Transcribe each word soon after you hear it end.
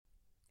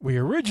We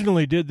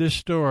originally did this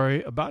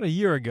story about a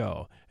year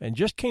ago and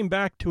just came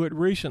back to it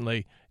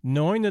recently,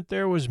 knowing that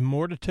there was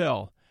more to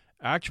tell.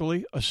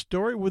 Actually, a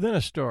story within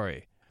a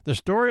story. The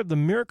story of the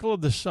miracle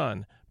of the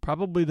sun,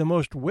 probably the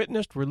most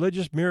witnessed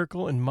religious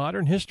miracle in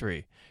modern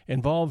history,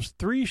 involves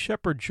 3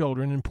 shepherd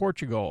children in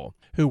Portugal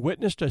who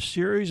witnessed a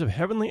series of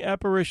heavenly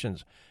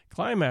apparitions,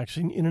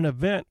 climaxing in an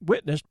event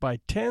witnessed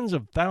by tens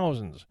of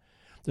thousands.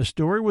 The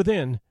story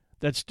within,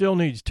 that still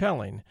needs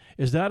telling,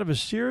 is that of a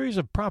series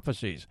of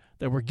prophecies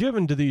that were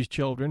given to these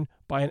children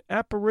by an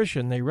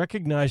apparition they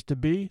recognized to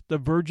be the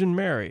Virgin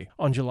Mary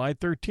on July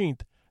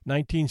 13th,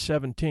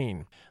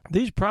 1917.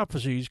 These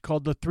prophecies,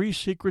 called the 3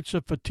 Secrets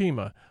of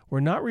Fatima, were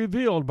not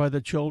revealed by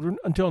the children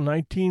until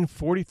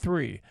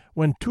 1943,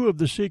 when 2 of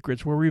the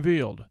secrets were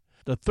revealed.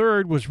 The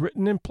third was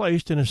written and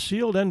placed in a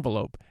sealed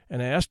envelope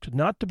and asked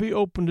not to be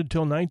opened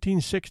until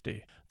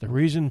 1960, the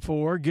reason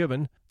for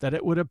given that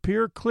it would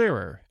appear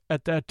clearer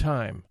at that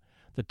time.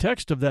 The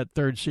text of that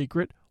third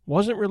secret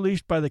wasn't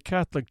released by the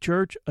Catholic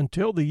Church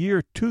until the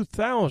year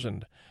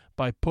 2000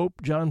 by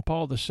Pope John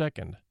Paul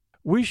II.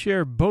 We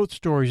share both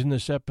stories in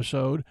this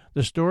episode,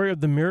 the story of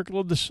the miracle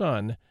of the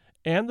sun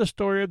and the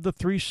story of the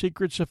 3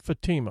 Secrets of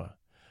Fatima.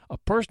 A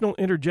personal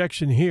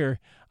interjection here: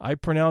 I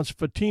pronounce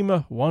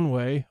Fatima one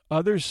way,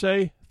 others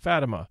say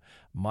Fatima.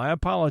 My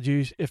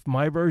apologies if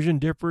my version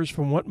differs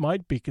from what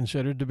might be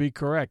considered to be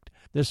correct.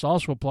 This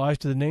also applies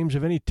to the names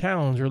of any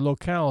towns or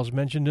locales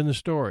mentioned in the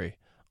story.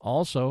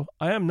 Also,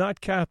 I am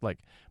not Catholic,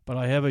 but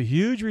I have a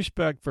huge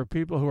respect for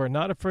people who are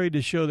not afraid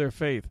to show their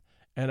faith,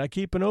 and I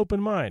keep an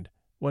open mind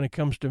when it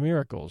comes to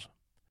miracles.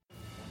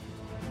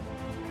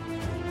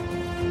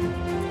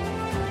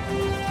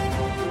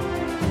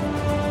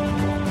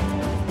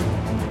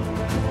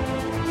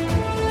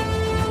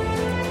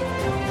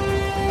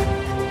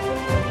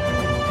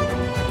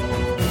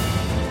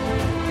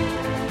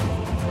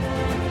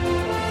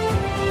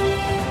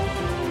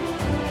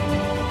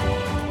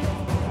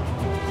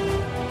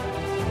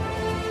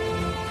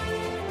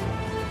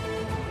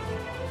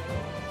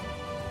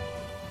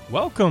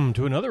 Welcome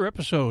to another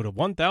episode of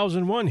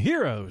 1001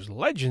 Heroes,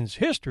 Legends,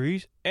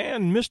 Histories,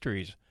 and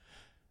Mysteries.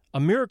 A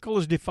miracle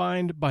is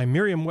defined by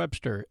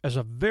Merriam-Webster as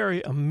a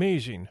very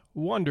amazing,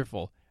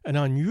 wonderful, and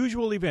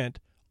unusual event,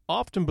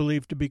 often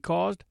believed to be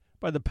caused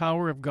by the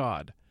power of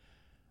God.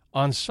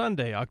 On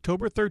Sunday,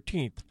 October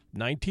 13th,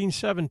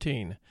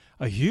 1917,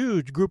 a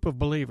huge group of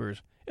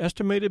believers,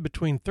 estimated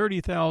between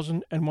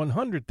 30,000 and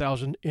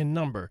 100,000 in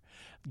number,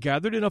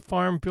 gathered in a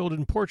farm field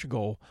in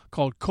Portugal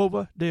called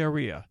Cova de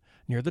Areia,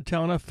 near the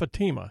town of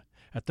Fatima,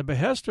 at the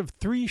behest of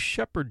 3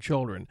 shepherd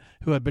children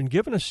who had been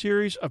given a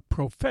series of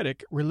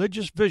prophetic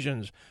religious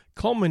visions,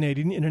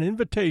 culminating in an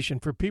invitation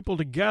for people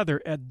to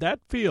gather at that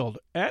field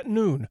at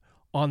noon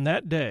on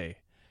that day.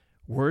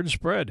 Word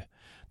spread.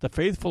 The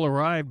faithful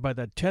arrived by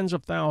the tens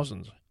of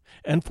thousands,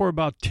 and for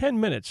about 10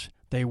 minutes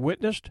they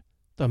witnessed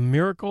the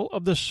miracle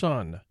of the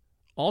sun,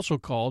 also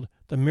called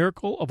the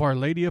miracle of Our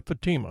Lady of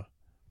Fatima.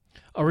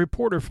 A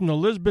reporter from the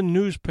Lisbon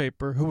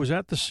newspaper who was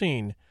at the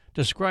scene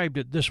described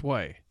it this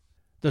way: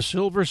 the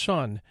silver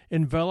sun,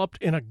 enveloped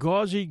in a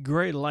gauzy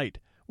gray light,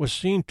 was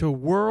seen to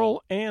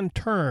whirl and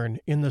turn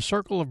in the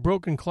circle of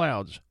broken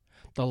clouds.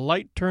 The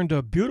light turned to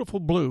a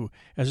beautiful blue,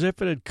 as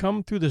if it had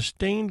come through the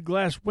stained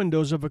glass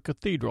windows of a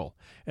cathedral,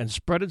 and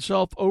spread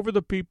itself over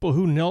the people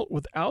who knelt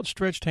with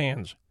outstretched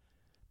hands.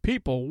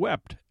 People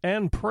wept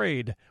and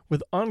prayed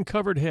with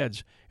uncovered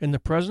heads in the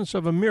presence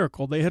of a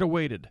miracle they had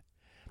awaited.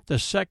 The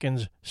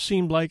seconds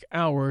seemed like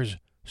hours,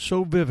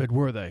 so vivid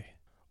were they.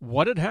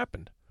 What had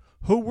happened?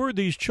 Who were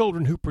these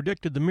children who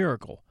predicted the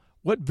miracle?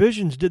 What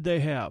visions did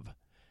they have?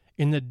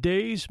 In the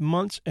days,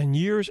 months, and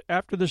years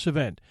after this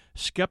event,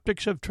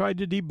 skeptics have tried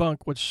to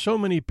debunk what so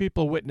many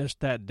people witnessed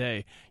that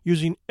day,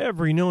 using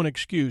every known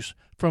excuse,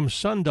 from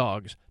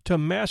sundogs to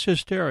mass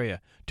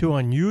hysteria to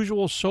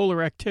unusual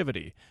solar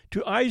activity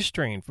to eye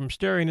strain from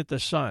staring at the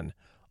sun,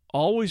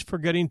 always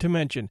forgetting to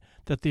mention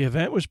that the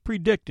event was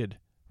predicted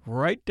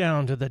right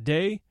down to the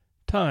day,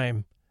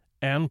 time,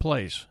 and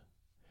place.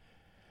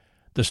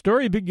 The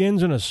story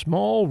begins in a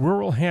small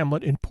rural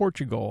hamlet in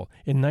Portugal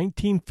in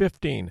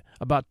 1915,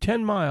 about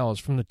 10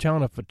 miles from the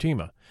town of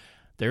Fatima.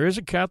 There is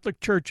a Catholic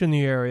church in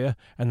the area,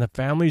 and the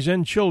families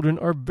and children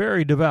are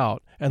very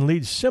devout and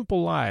lead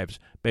simple lives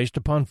based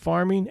upon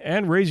farming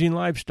and raising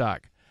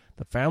livestock.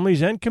 The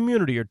families and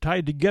community are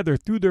tied together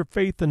through their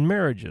faith and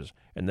marriages,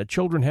 and the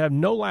children have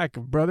no lack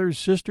of brothers,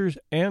 sisters,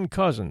 and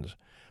cousins.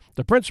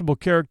 The principal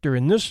character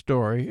in this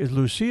story is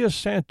Lucia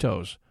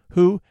Santos,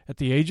 who, at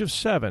the age of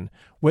 7,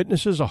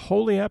 witnesses a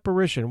holy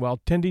apparition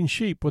while tending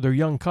sheep with her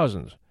young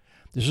cousins.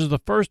 This is the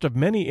first of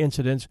many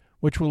incidents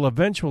which will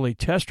eventually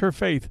test her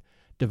faith,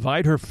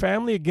 divide her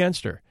family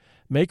against her,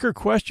 make her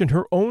question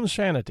her own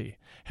sanity,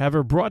 have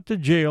her brought to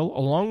jail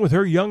along with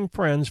her young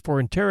friends for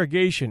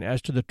interrogation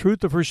as to the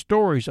truth of her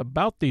stories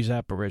about these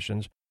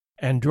apparitions,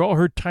 and draw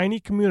her tiny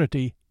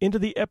community into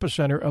the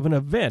epicenter of an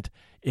event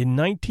in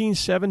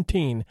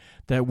 1917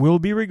 that will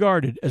be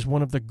regarded as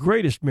one of the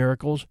greatest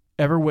miracles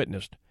ever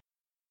witnessed.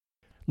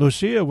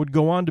 Lucia would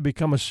go on to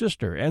become a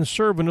sister and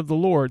servant of the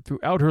Lord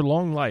throughout her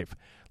long life,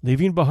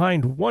 leaving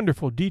behind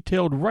wonderful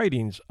detailed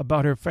writings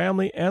about her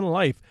family and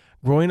life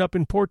growing up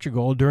in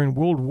Portugal during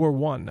World War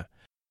I.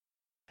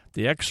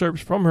 The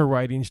excerpts from her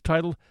writings,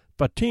 titled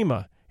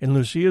Fatima, in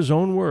Lucia's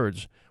own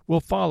words, will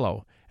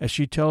follow as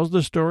she tells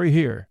the story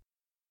here.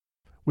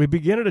 We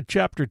begin at a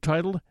chapter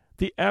titled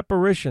The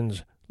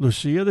Apparitions,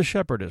 Lucia the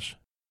Shepherdess.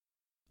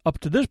 Up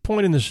to this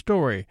point in the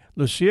story,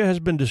 Lucia has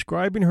been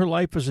describing her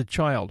life as a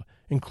child,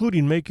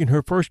 including making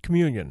her first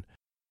communion.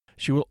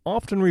 She will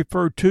often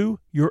refer to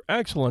Your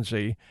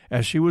Excellency,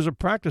 as she was a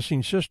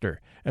practicing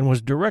sister and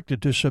was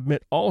directed to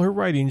submit all her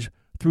writings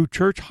through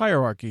church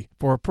hierarchy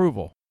for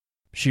approval.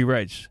 She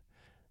writes,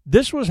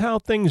 "This was how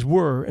things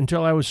were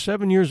until I was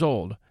 7 years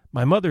old.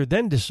 My mother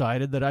then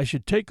decided that I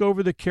should take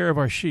over the care of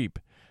our sheep.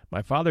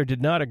 My father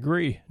did not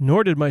agree,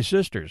 nor did my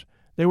sisters.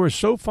 They were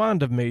so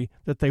fond of me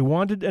that they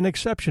wanted an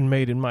exception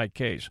made in my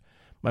case.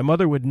 My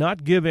mother would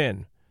not give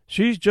in.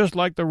 She's just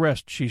like the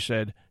rest, she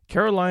said.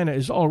 Carolina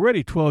is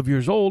already 12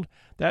 years old.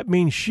 That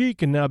means she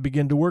can now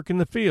begin to work in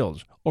the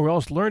fields, or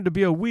else learn to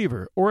be a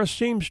weaver or a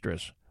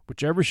seamstress,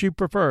 whichever she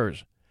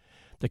prefers.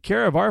 The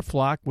care of our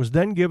flock was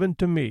then given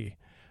to me.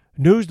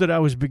 News that I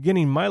was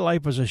beginning my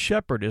life as a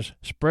shepherdess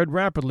spread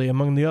rapidly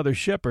among the other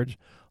shepherds.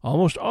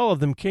 Almost all of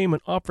them came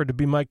and offered to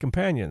be my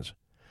companions.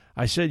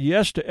 I said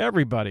yes to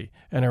everybody,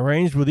 and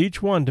arranged with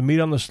each one to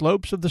meet on the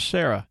slopes of the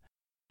Serra.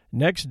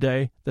 Next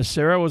day, the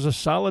Serra was a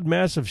solid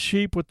mass of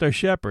sheep with their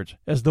shepherds,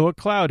 as though a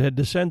cloud had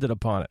descended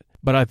upon it.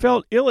 But I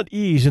felt ill at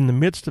ease in the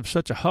midst of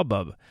such a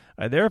hubbub.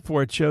 I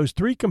therefore chose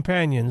 3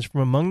 companions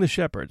from among the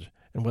shepherds,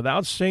 and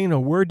without saying a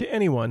word to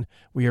anyone,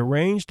 we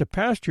arranged to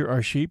pasture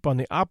our sheep on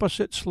the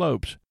opposite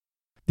slopes.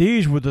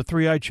 These were the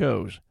 3 I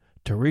chose: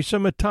 Teresa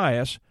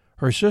Matthias,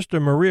 her sister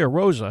Maria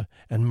Rosa,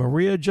 and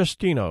Maria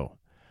Justino.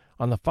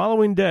 On the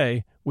following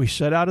day, we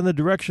set out in the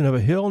direction of a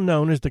hill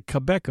known as the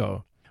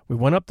Cabeco. We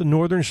went up the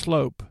northern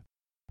slope.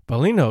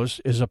 Balinos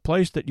is a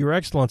place that Your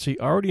Excellency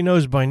already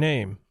knows by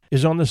name,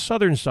 is on the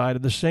southern side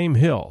of the same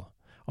hill.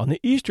 On the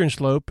eastern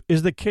slope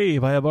is the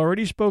cave I have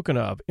already spoken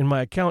of in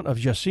my account of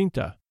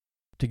Jacinta.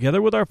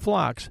 Together with our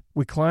flocks,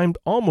 we climbed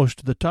almost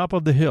to the top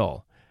of the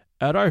hill.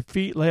 At our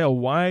feet lay a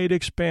wide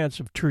expanse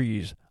of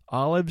trees,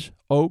 olives,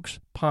 oaks,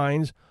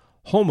 pines,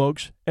 holm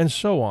oaks, and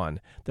so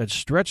on, that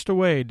stretched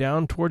away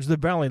down towards the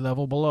valley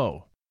level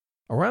below.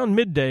 Around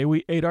midday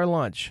we ate our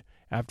lunch.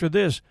 After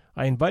this,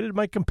 I invited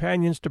my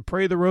companions to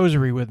pray the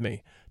rosary with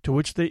me, to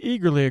which they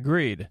eagerly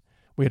agreed.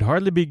 We had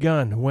hardly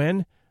begun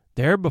when,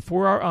 there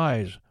before our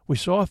eyes, we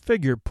saw a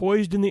figure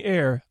poised in the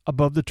air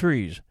above the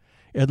trees.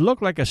 It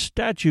looked like a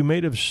statue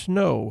made of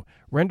snow,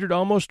 rendered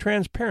almost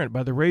transparent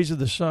by the rays of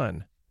the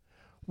sun.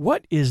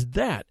 "What is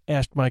that?"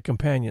 asked my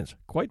companions,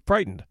 quite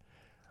frightened.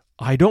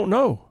 "I don't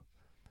know."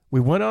 We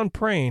went on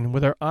praying,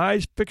 with our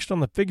eyes fixed on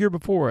the figure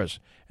before us,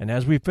 and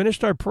as we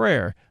finished our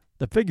prayer,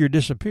 the figure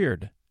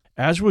disappeared.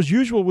 As was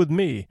usual with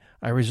me,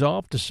 I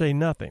resolved to say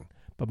nothing,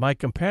 but my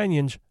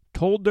companions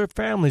told their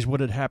families what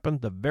had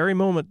happened the very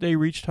moment they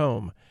reached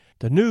home.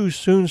 The news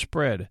soon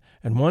spread,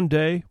 and one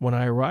day, when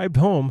I arrived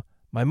home,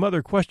 my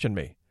mother questioned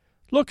me.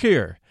 "Look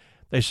here,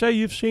 they say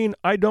you've seen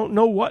I don't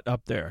know what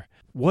up there.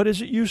 What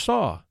is it you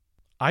saw?"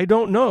 "I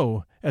don't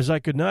know." As I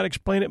could not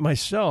explain it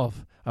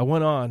myself, I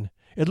went on.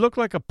 "It looked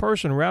like a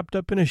person wrapped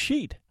up in a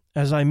sheet."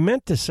 As I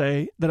meant to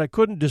say that I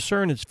couldn't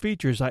discern its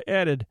features, I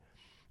added,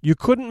 "You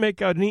couldn't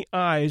make out any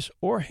eyes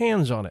or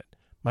hands on it."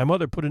 My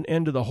mother put an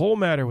end to the whole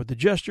matter with a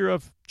gesture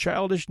of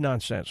childish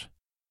nonsense.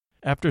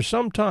 After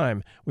some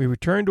time, we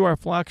returned to our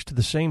flocks to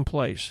the same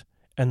place,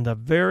 and the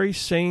very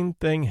same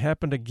thing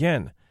happened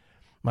again.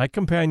 My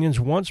companions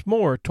once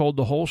more told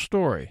the whole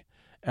story.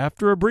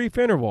 After a brief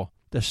interval,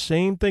 the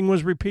same thing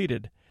was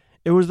repeated.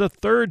 It was the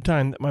 3rd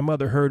time that my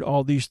mother heard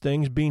all these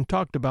things being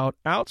talked about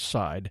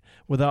outside,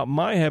 without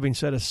my having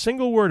said a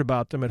single word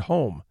about them at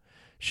home.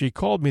 She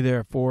called me,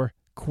 therefore,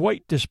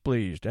 quite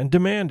displeased, and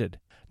demanded,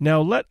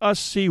 "Now let us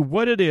see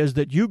what it is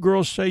that you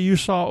girls say you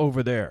saw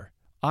over there."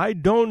 "I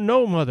don't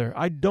know, Mother.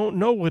 I don't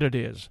know what it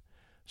is."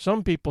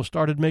 Some people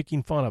started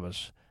making fun of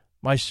us.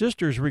 My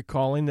sisters,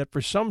 recalling that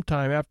for some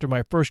time after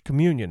my first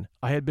communion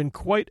I had been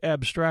quite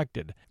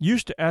abstracted,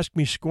 used to ask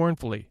me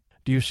scornfully,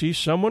 "Do you see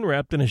someone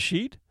wrapped in a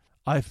sheet?"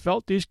 I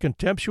felt these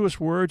contemptuous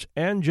words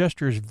and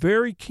gestures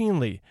very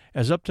keenly,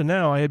 as up to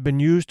now I had been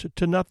used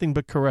to nothing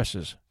but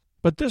caresses.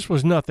 But this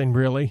was nothing,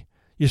 really.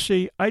 You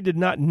see, I did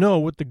not know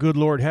what the good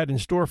Lord had in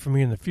store for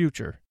me in the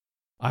future.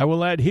 I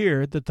will add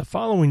here that the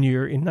following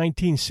year, in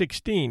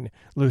 1916,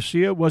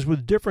 Lucia was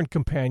with different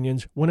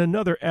companions when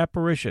another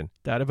apparition,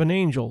 that of an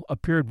angel,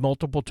 appeared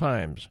multiple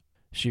times.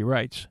 She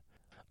writes,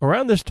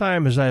 "Around this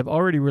time, as I have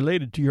already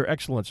related to Your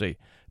Excellency,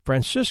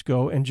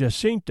 Francisco and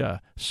Jacinta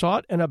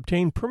sought and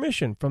obtained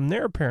permission from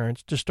their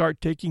parents to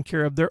start taking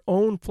care of their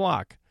own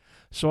flock.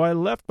 So I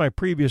left my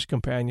previous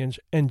companions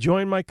and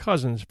joined my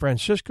cousins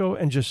Francisco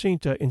and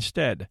Jacinta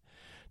instead.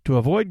 To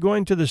avoid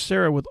going to the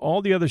Serra with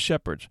all the other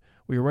shepherds,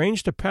 we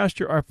arranged to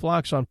pasture our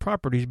flocks on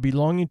properties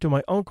belonging to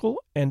my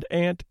uncle and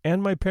aunt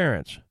and my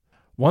parents.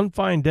 One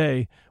fine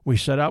day, we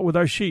set out with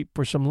our sheep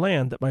for some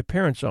land that my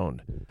parents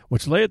owned,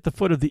 which lay at the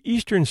foot of the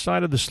eastern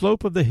side of the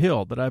slope of the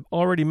hill that I've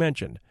already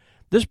mentioned.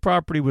 This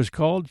property was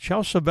called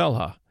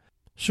Chausavelha.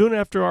 Soon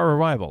after our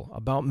arrival,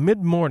 about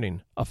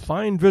mid-morning, a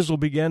fine drizzle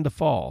began to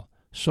fall,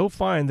 so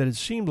fine that it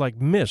seemed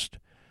like mist.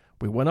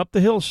 We went up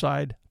the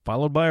hillside,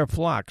 followed by our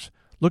flocks,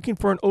 looking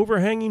for an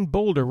overhanging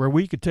boulder where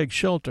we could take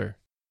shelter.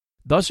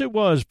 Thus it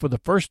was for the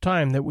first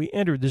time that we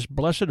entered this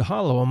blessed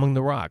hollow among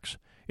the rocks.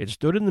 It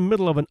stood in the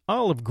middle of an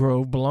olive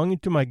grove belonging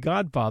to my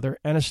godfather,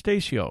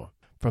 Anastasio.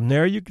 From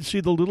there you could see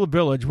the little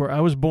village where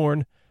I was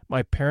born,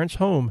 my parents'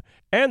 home,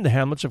 and the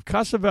hamlets of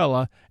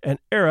Casavella and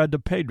Era de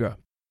Pedra.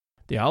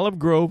 The olive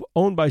grove,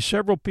 owned by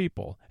several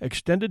people,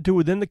 extended to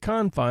within the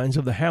confines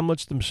of the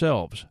hamlets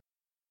themselves.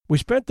 We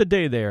spent the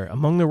day there,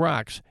 among the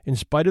rocks, in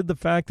spite of the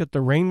fact that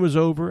the rain was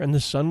over and the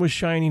sun was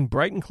shining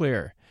bright and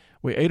clear.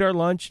 We ate our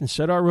lunch and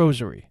said our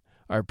rosary.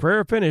 Our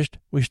prayer finished,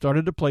 we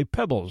started to play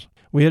pebbles.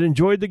 We had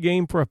enjoyed the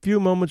game for a few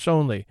moments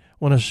only,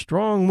 when a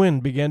strong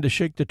wind began to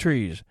shake the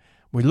trees.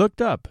 We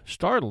looked up,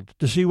 startled,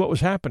 to see what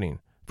was happening,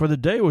 for the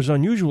day was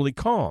unusually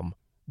calm.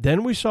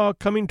 Then we saw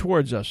coming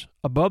towards us,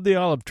 above the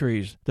olive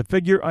trees, the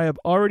figure I have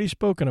already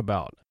spoken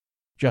about.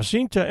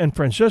 Jacinta and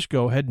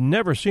Francisco had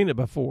never seen it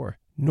before,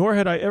 nor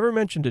had I ever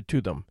mentioned it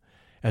to them.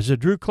 As it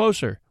drew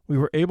closer, we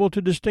were able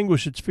to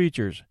distinguish its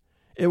features.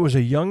 It was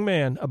a young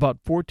man about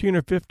 14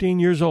 or 15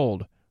 years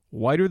old,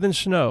 whiter than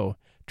snow,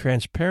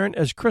 transparent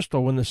as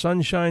crystal when the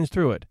sun shines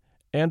through it,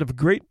 and of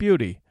great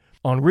beauty.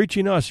 On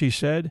reaching us, he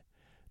said,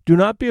 "Do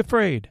not be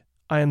afraid.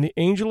 I am the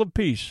angel of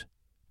peace.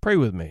 Pray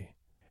with me."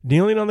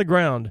 Kneeling on the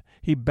ground,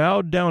 he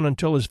bowed down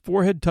until his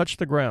forehead touched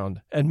the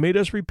ground, and made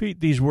us repeat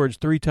these words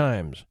 3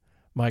 times.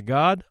 "My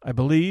God, I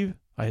believe,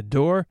 I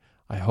adore,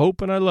 I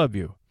hope, and I love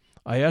you.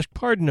 I ask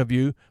pardon of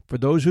you for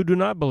those who do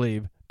not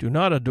believe, do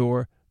not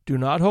adore, do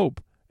not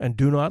hope, and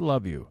do not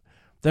love you."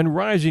 Then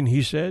rising,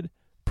 he said,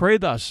 "Pray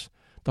thus.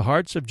 The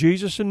hearts of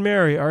Jesus and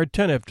Mary are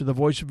attentive to the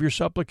voice of your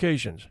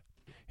supplications."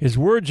 His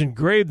words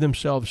engraved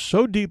themselves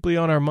so deeply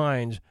on our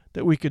minds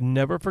that we could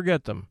never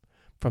forget them.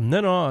 From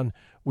then on,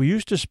 we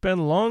used to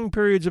spend long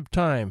periods of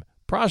time,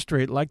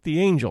 prostrate like the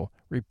angel,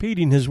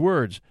 repeating his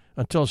words,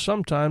 until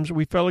sometimes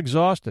we fell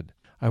exhausted.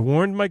 I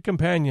warned my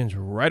companions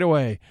right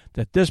away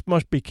that this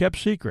must be kept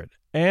secret,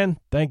 and,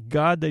 thank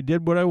God, they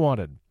did what I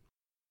wanted.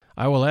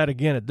 I will add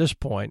again at this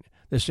point,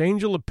 this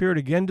angel appeared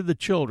again to the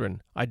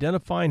children,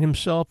 identifying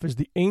himself as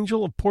the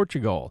angel of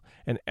Portugal,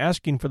 and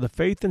asking for the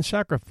faith and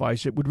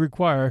sacrifice it would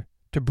require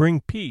to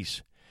bring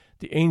peace.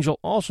 The angel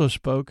also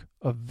spoke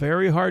of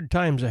very hard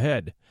times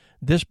ahead,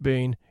 this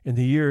being in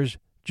the years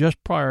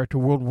just prior to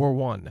World War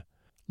I.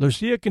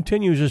 Lucia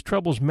continues as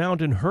troubles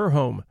mount in her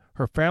home.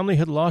 Her family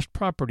had lost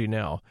property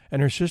now,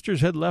 and her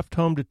sisters had left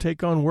home to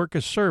take on work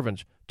as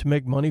servants to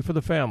make money for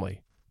the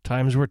family.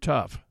 Times were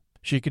tough.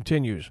 She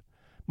continues,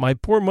 "My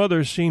poor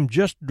mother seemed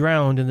just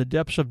drowned in the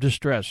depths of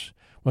distress.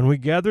 When we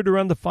gathered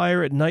around the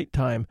fire at night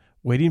time,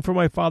 waiting for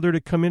my father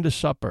to come in to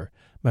supper,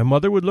 my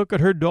mother would look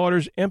at her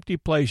daughter's empty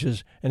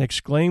places and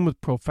exclaim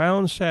with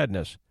profound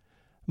sadness,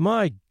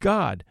 'My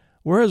God,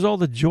 where has all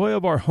the joy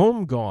of our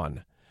home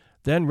gone?'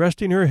 Then,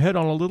 resting her head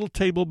on a little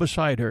table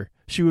beside her,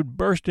 she would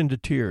burst into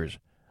tears.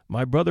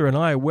 My brother and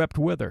I wept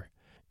with her.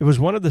 It was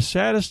one of the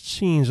saddest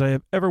scenes I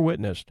have ever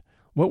witnessed.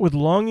 What with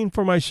longing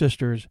for my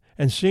sisters,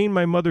 and seeing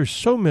my mother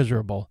so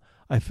miserable,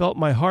 I felt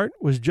my heart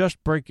was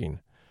just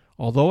breaking.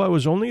 Although I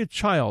was only a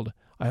child,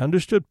 I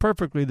understood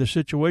perfectly the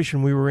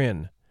situation we were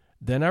in.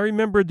 Then I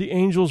remembered the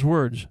angel's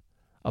words,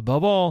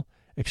 'Above all,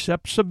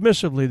 accept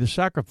submissively the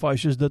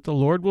sacrifices that the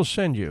Lord will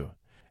send you.'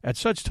 At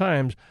such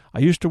times, I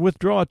used to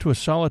withdraw to a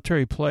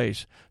solitary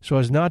place, so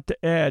as not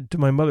to add to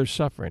my mother's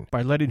suffering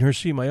by letting her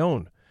see my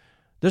own.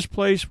 This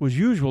place was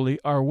usually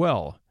our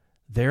well.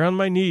 There on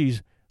my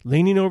knees,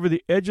 leaning over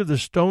the edge of the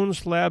stone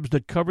slabs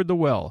that covered the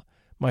well,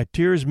 my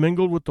tears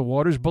mingled with the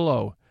waters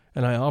below,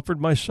 and I offered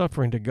my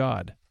suffering to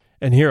God.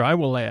 And here I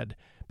will add,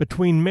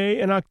 between May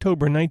and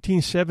October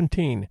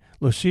 1917,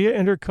 Lucia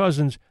and her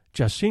cousins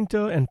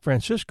Jacinta and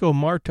Francisco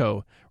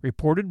Marto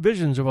reported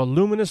visions of a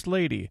luminous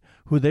lady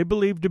who they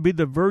believed to be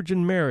the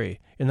Virgin Mary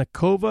in the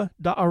Cova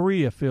da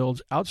Aria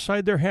fields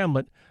outside their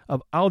hamlet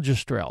of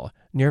Aljustrel,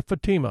 near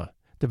Fatima.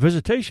 The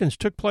visitations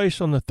took place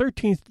on the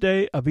 13th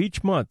day of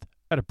each month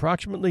at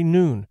approximately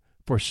noon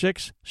for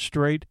 6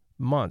 straight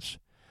months.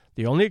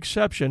 The only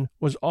exception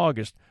was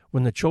August,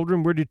 when the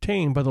children were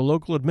detained by the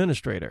local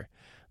administrator.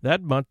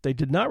 That month they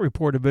did not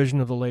report a vision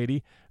of the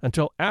lady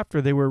until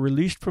after they were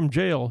released from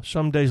jail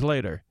some days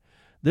later.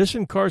 This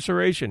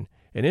incarceration,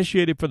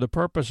 initiated for the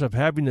purpose of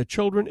having the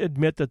children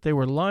admit that they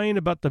were lying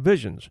about the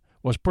visions,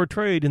 was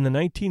portrayed in the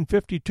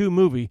 1952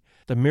 movie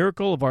The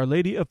Miracle of Our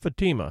Lady of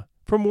Fatima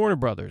from Warner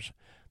Brothers.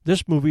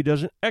 This movie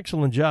does an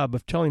excellent job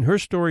of telling her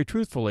story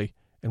truthfully,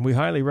 and we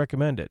highly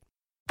recommend it.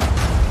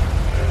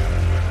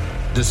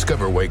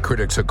 Discover why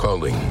critics are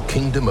calling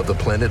Kingdom of the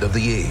Planet of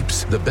the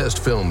Apes the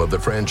best film of the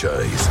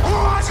franchise.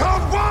 What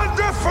a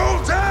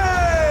wonderful day!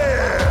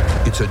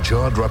 It's a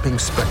jaw-dropping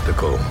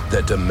spectacle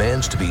that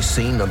demands to be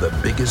seen on the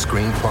biggest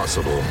screen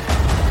possible.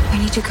 We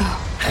need to go.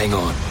 Hang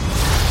on.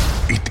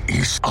 It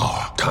is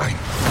our time.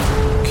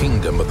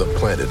 Kingdom of the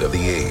Planet of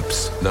the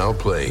Apes. Now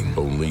playing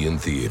only in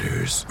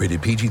theaters.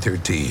 Rated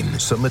PG-13.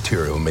 Some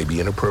material may be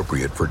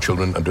inappropriate for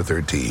children under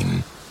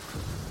 13.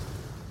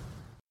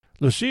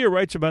 Lucia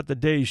writes about the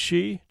days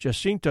she,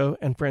 Jacinto,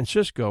 and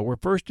Francisco were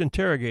first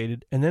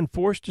interrogated and then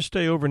forced to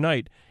stay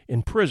overnight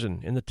in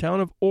prison in the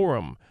town of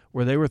Orem,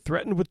 where they were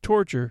threatened with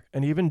torture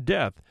and even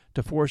death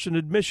to force an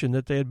admission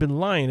that they had been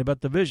lying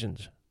about the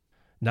visions.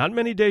 Not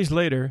many days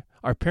later,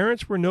 our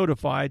parents were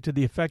notified to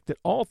the effect that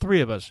all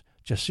three of us,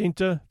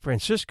 Jacinta,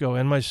 Francisco,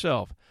 and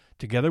myself,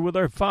 together with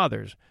our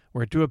fathers,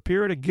 were to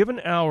appear at a given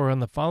hour on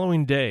the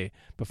following day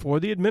before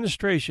the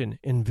administration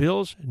in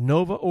Vils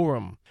Nova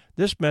Orem.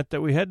 This meant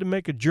that we had to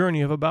make a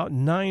journey of about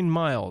 9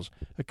 miles,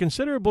 a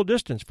considerable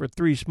distance for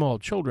 3 small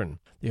children.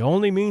 The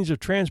only means of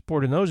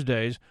transport in those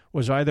days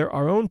was either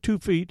our own 2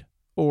 feet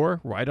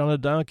or ride on a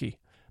donkey.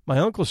 My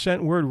uncle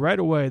sent word right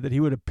away that he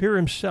would appear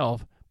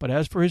himself, but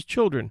as for his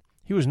children,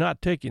 he was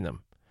not taking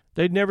them.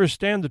 They'd never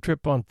stand the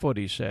trip on foot,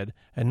 he said,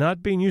 and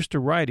not being used to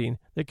riding,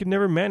 they could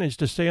never manage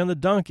to stay on the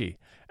donkey.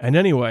 And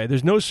anyway,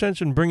 there's no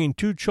sense in bringing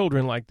 2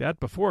 children like that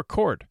before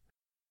court.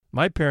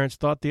 My parents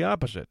thought the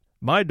opposite.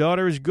 My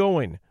daughter is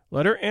going.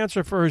 Let her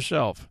answer for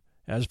herself.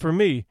 As for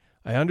me,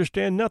 I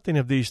understand nothing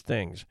of these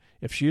things.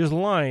 If she is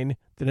lying,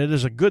 then it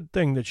is a good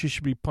thing that she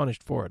should be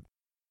punished for it.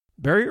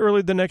 Very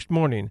early the next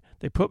morning,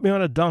 they put me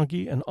on a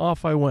donkey, and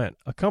off I went,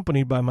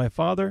 accompanied by my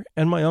father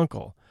and my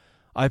uncle.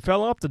 I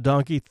fell off the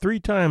donkey 3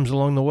 times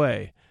along the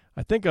way.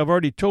 I think I've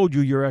already told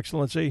you, Your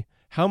Excellency,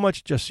 how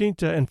much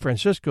Jacinta and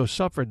Francisco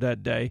suffered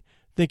that day,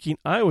 thinking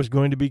I was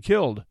going to be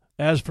killed.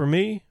 As for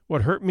me,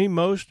 what hurt me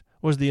most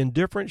was the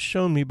indifference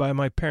shown me by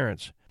my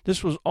parents.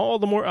 This was all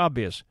the more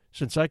obvious,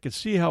 since I could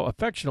see how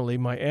affectionately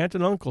my aunt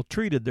and uncle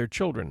treated their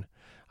children.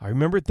 I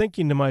remember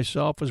thinking to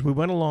myself as we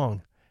went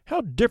along,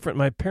 how different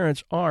my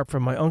parents are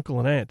from my uncle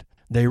and aunt.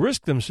 They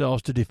risk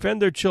themselves to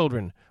defend their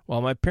children,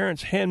 while my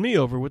parents hand me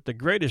over with the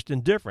greatest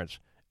indifference,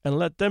 and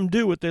let them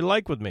do what they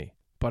like with me.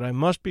 But I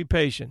must be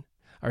patient.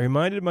 I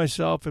reminded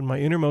myself in my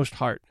innermost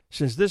heart,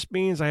 since this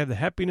means I have the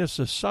happiness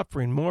of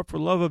suffering more for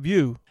love of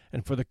you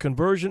and for the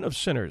conversion of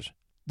sinners.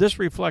 This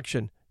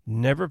reflection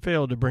never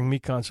failed to bring me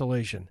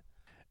consolation.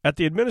 At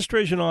the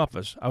administration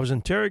office, I was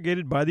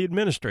interrogated by the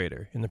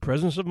administrator in the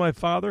presence of my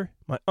father,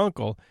 my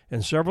uncle,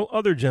 and several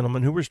other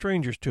gentlemen who were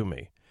strangers to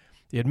me.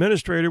 The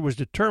administrator was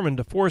determined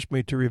to force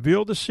me to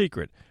reveal the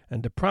secret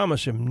and to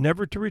promise him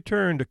never to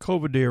return to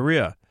Cova de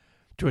Iria.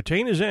 To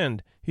attain his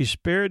end, he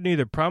spared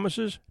neither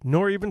promises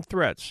nor even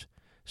threats.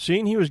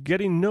 Seeing he was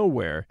getting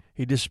nowhere,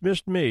 he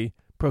dismissed me,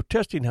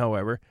 protesting,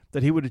 however,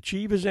 that he would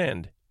achieve his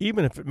end,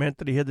 even if it meant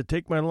that he had to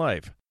take my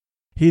life.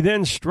 He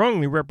then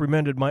strongly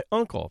reprimanded my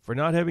uncle for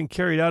not having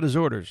carried out his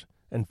orders,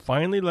 and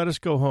finally let us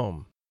go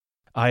home.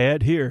 I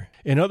add here,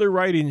 in other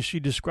writings she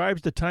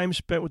describes the time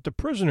spent with the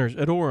prisoners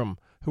at Orem,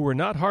 who were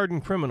not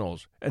hardened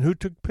criminals, and who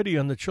took pity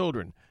on the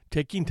children,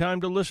 taking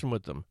time to listen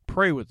with them,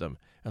 pray with them,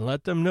 and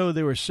let them know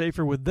they were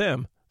safer with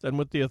them than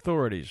with the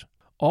authorities.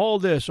 All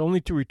this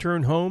only to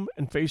return home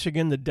and face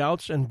again the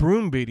doubts and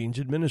broom beatings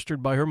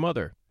administered by her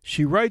mother.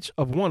 She writes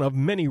of one of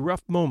many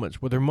rough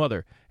moments with her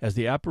mother as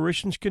the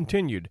apparitions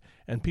continued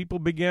and people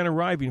began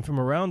arriving from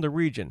around the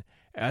region,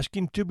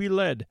 asking to be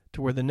led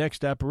to where the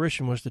next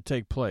apparition was to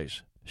take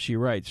place. She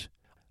writes,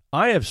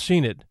 "I have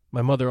seen it,"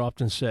 my mother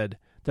often said,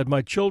 "that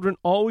my children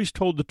always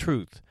told the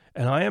truth,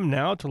 and I am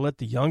now to let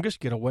the youngest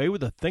get away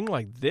with a thing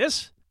like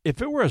this?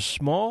 If it were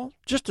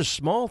just a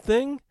small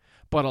thing,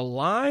 but a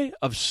lie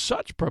of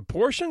such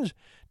proportions,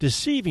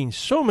 deceiving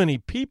so many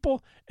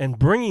people and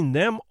bringing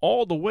them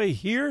all the way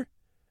here?"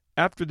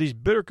 After these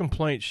bitter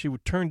complaints, she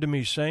would turn to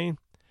me, saying,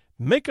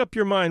 "Make up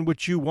your mind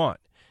what you want.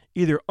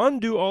 Either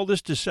undo all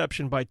this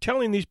deception by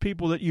telling these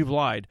people that you've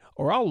lied,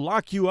 or I'll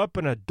lock you up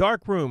in a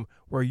dark room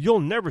where you'll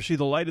never see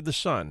the light of the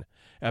sun.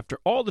 After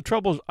all the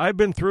troubles I've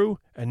been through,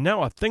 and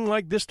now a thing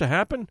like this to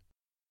happen?"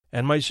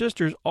 And my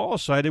sisters all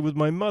sided with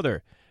my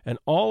mother, and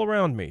all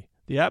around me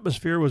the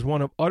atmosphere was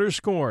one of utter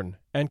scorn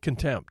and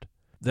contempt.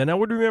 Then I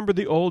would remember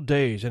the old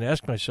days and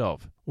ask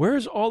myself, where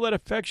is all that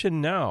affection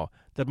now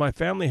that my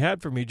family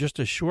had for me just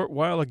a short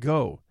while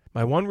ago?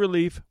 My one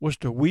relief was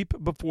to weep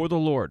before the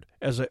Lord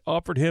as I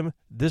offered him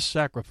this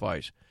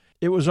sacrifice.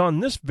 It was on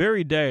this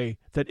very day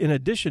that, in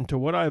addition to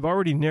what I have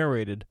already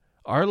narrated,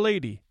 Our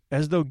Lady,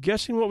 as though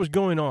guessing what was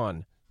going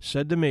on,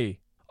 said to me,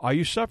 "Are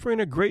you suffering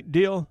a great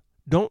deal?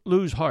 Don't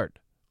lose heart.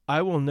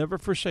 I will never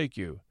forsake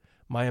you.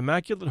 My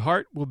Immaculate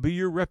Heart will be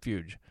your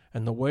refuge,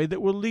 and the way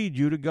that will lead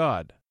you to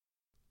God."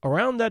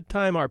 Around that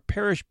time our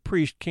parish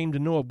priest came to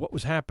know of what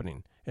was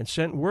happening, and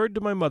sent word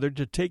to my mother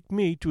to take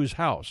me to his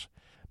house.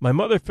 My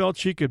mother felt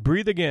she could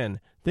breathe again,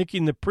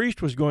 thinking the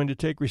priest was going to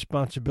take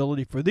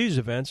responsibility for these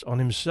events on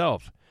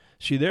himself.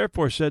 She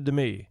therefore said to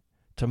me,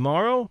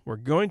 "Tomorrow we're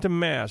going to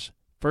Mass,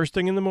 first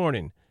thing in the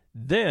morning.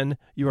 Then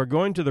you are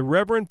going to the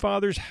Reverend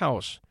Father's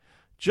house.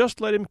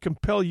 Just let him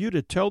compel you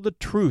to tell the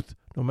truth,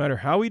 no matter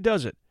how he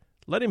does it.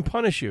 Let him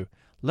punish you.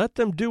 Let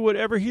them do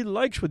whatever he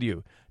likes with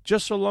you,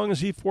 just so long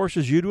as he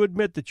forces you to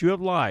admit that you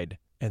have lied,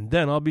 and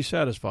then I'll be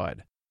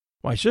satisfied."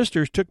 My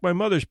sisters took my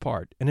mother's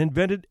part and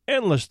invented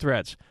endless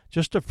threats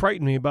just to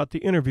frighten me about the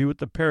interview with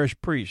the parish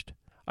priest.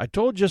 I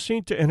told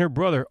Jacinta and her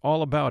brother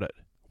all about it.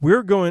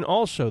 "We're going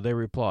also," they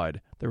replied.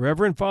 "The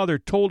Reverend Father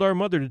told our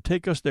mother to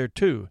take us there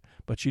too,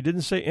 but she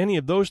didn't say any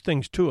of those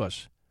things to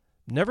us.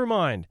 Never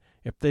mind.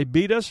 If they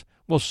beat us,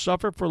 we'll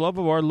suffer for love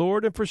of our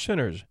Lord and for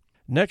sinners."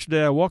 Next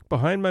day I walked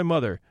behind my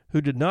mother, who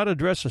did not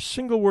address a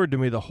single word to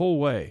me the whole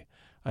way.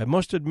 I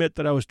must admit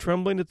that I was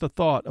trembling at the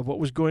thought of what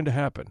was going to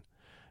happen.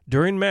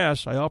 During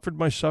Mass, I offered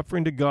my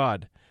suffering to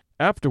God.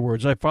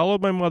 Afterwards, I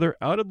followed my mother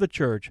out of the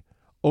church,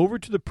 over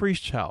to the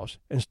priest's house,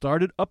 and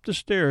started up the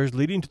stairs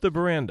leading to the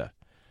veranda.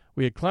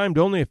 We had climbed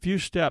only a few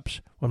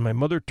steps when my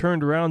mother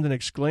turned around and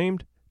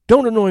exclaimed,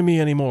 "Don't annoy me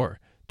any more.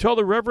 Tell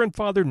the Reverend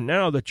Father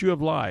now that you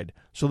have lied,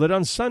 so that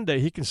on Sunday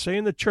he can say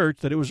in the church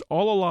that it was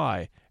all a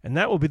lie, and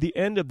that will be the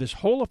end of this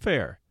whole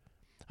affair.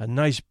 A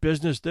nice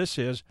business this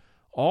is,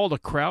 all the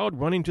crowd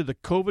running to the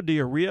Cova de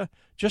Iria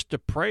just to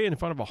pray in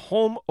front of a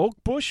holm oak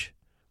bush."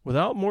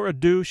 Without more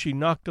ado, she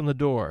knocked on the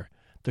door.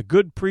 The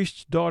good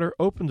priest's daughter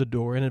opened the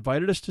door and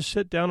invited us to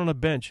sit down on a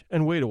bench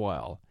and wait a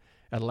while.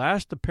 At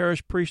last the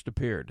parish priest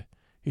appeared.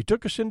 He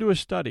took us into his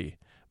study,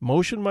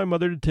 motioned my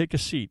mother to take a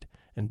seat,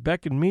 and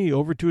beckoned me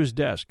over to his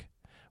desk.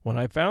 When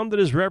I found that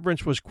his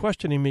reverence was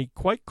questioning me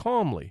quite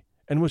calmly,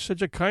 and with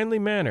such a kindly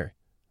manner,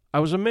 I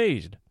was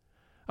amazed.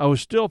 I was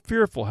still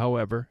fearful,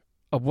 however,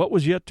 of what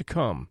was yet to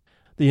come.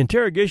 The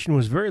interrogation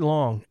was very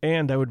long,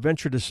 and, I would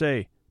venture to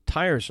say,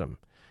 tiresome.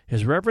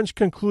 His reverence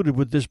concluded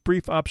with this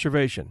brief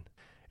observation: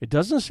 "It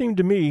doesn't seem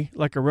to me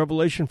like a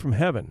revelation from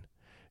heaven.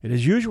 It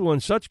is usual in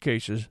such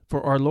cases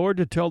for our Lord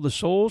to tell the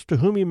souls to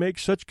whom he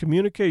makes such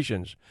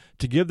communications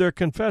to give their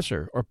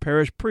confessor or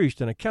parish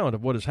priest an account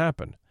of what has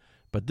happened.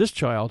 But this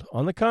child,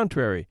 on the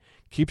contrary,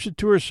 keeps it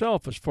to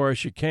herself as far as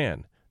she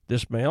can.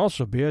 This may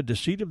also be a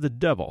deceit of the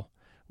devil.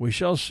 We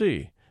shall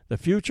see. The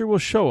future will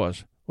show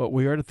us what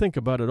we are to think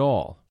about it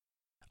all."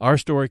 Our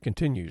story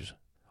continues.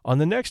 On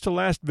the next to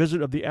last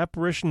visit of the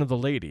apparition of the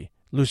lady,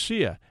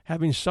 Lucia,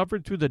 having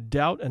suffered through the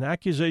doubt and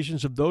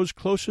accusations of those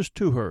closest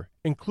to her,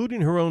 including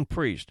her own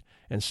priest,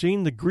 and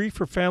seeing the grief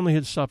her family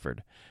had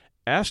suffered,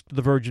 asked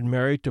the Virgin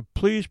Mary to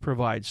please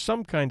provide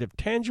some kind of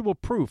tangible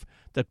proof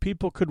that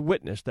people could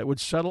witness that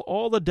would settle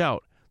all the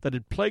doubt that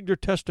had plagued her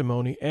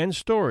testimony and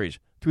stories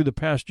through the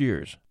past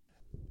years.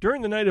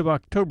 During the night of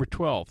October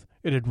 12th,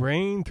 it had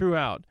rained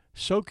throughout,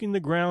 soaking the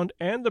ground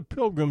and the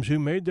pilgrims who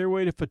made their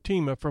way to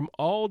Fatima from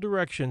all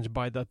directions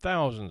by the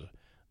thousands.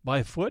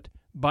 By foot,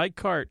 by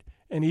cart,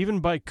 and even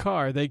by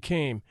car they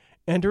came,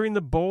 entering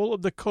the bowl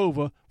of the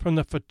Cova from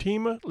the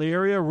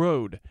Fatima-Leiria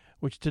road,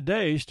 which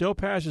today still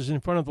passes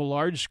in front of the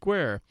large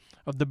square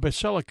of the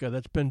basilica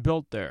that's been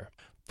built there.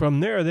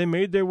 From there they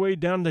made their way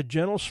down the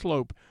gentle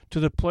slope to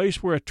the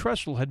place where a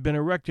trestle had been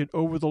erected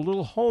over the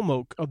little holm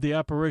oak of the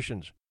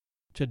apparitions.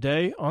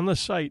 Today, on the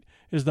site,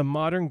 is the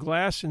modern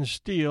glass and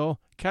steel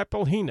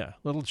Capelhina,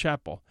 little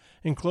chapel,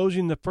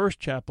 enclosing the first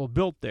chapel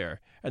built there,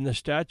 and the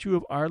statue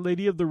of Our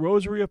Lady of the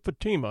Rosary of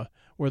Fatima,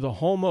 where the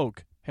holm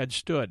oak had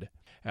stood.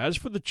 As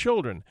for the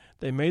children,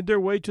 they made their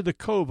way to the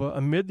Cova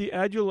amid the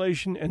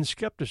adulation and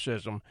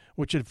skepticism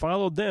which had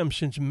followed them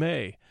since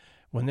May.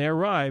 When they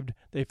arrived,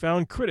 they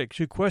found critics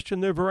who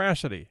questioned their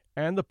veracity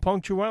and the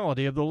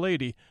punctuality of the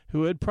lady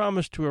who had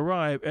promised to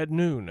arrive at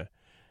noon.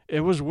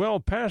 It was well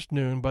past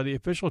noon by the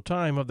official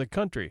time of the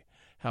country.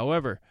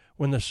 However,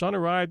 when the sun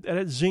arrived at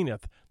its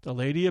zenith, the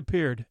lady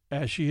appeared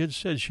as she had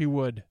said she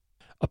would.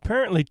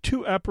 Apparently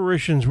 2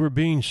 apparitions were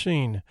being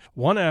seen,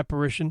 one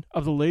apparition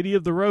of the Lady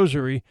of the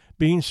Rosary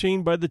being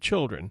seen by the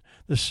children,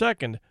 the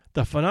second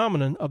the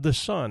phenomenon of the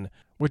sun,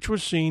 which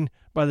was seen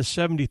by the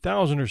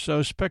 70,000 or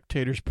so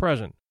spectators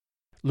present.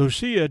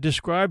 Lucia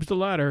describes the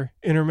latter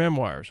in her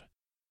memoirs.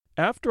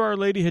 "After Our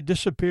Lady had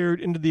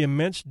disappeared into the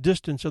immense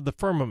distance of the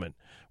firmament,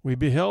 we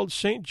beheld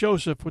St.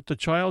 Joseph with the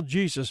child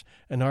Jesus,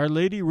 and Our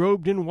Lady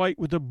robed in white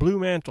with a blue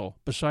mantle,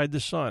 beside the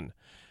sun.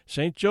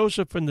 St.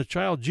 Joseph and the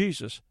child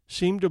Jesus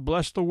seemed to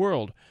bless the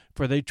world,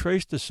 for they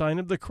traced the sign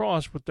of the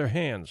cross with their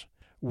hands.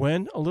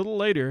 When, a little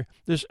later,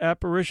 this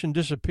apparition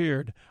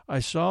disappeared, I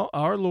saw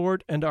our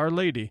Lord and Our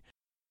Lady.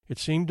 It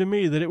seemed to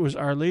me that it was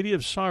Our Lady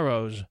of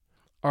Sorrows.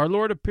 Our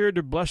Lord appeared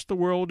to bless the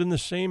world in the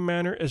same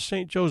manner as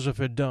St. Joseph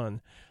had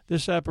done.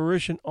 This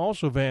apparition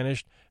also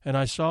vanished, and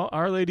I saw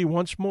Our Lady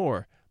once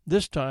more,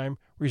 this time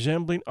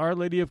resembling Our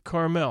Lady of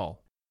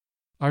Carmel."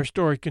 Our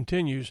story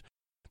continues.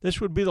 This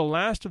would be the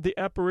last of the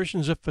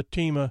apparitions of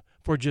Fatima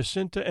for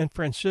Jacinta and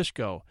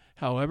Francisco.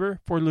 However,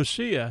 for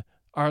Lucia,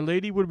 Our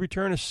Lady would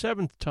return a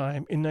 7th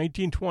time in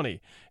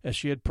 1920, as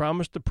she had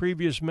promised the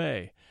previous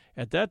May.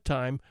 At that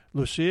time,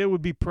 Lucia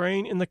would be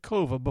praying in the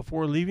Cova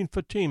before leaving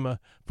Fatima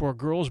for a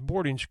girls'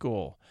 boarding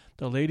school.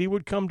 The lady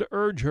would come to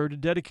urge her to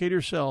dedicate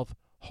herself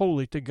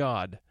wholly to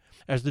God.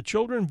 As the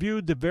children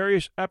viewed the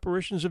various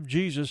apparitions of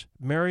Jesus,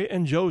 Mary,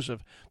 and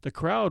Joseph, the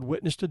crowd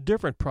witnessed a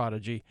different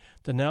prodigy,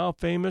 the now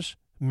famous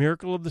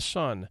miracle of the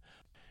sun.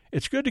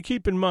 It's good to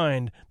keep in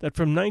mind that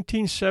from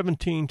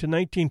 1917 to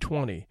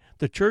 1920,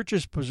 the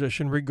Church's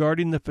position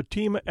regarding the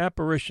Fatima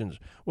apparitions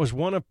was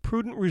one of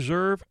prudent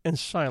reserve and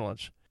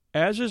silence.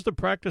 As is the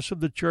practice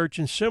of the Church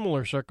in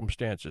similar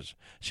circumstances,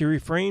 she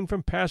refrained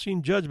from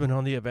passing judgment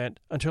on the event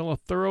until a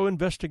thorough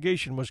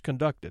investigation was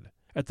conducted.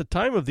 At the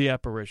time of the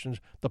apparitions,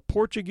 the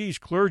Portuguese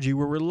clergy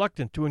were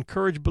reluctant to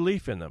encourage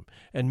belief in them,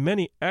 and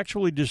many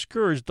actually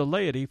discouraged the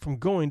laity from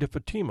going to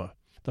Fatima.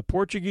 The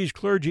Portuguese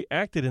clergy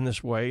acted in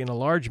this way in a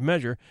large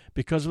measure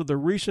because of the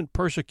recent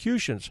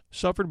persecutions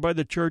suffered by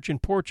the Church in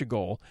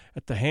Portugal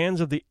at the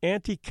hands of the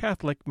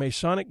anti-Catholic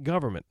Masonic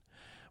government.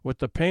 With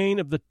the pain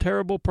of the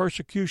terrible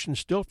persecution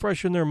still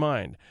fresh in their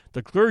mind,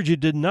 the clergy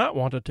did not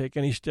want to take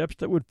any steps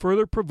that would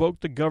further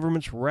provoke the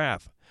government's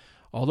wrath.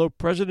 Although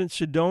President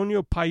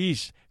Sidonio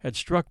Pais had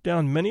struck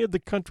down many of the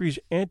country's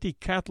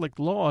anti-Catholic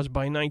laws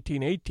by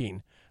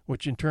 1918,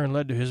 which in turn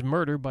led to his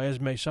murder by his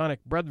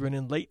Masonic brethren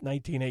in late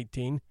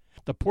 1918,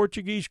 the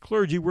Portuguese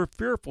clergy were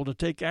fearful to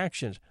take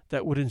actions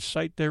that would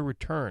incite their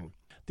return.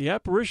 The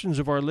apparitions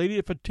of Our Lady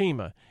of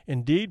Fatima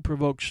indeed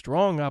provoked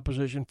strong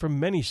opposition from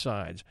many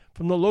sides,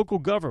 from the local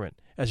government,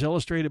 as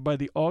illustrated by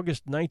the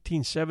August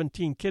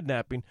 1917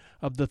 kidnapping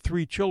of the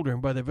 3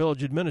 children by the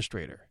village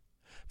administrator,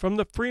 from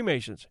the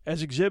Freemasons,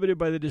 as exhibited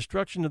by the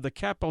destruction of the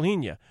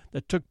Capelina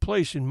that took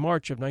place in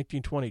March of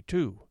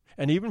 1922,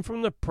 and even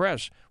from the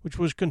press, which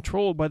was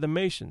controlled by the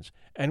Masons,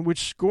 and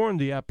which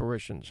scorned the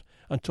apparitions,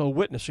 until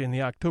witnessing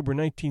the October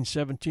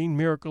 1917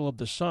 miracle of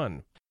the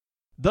sun.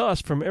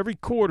 Thus, from every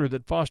quarter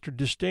that fostered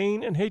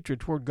disdain and hatred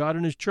toward God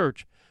and His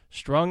Church,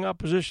 strong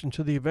opposition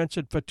to the events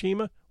at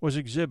Fatima was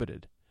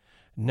exhibited.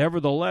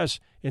 Nevertheless,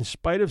 in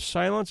spite of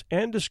silence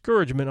and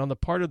discouragement on the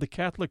part of the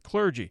Catholic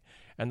clergy,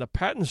 and the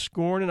patent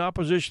scorn and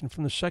opposition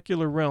from the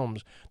secular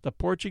realms, the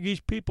Portuguese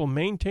people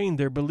maintained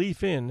their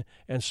belief in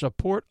and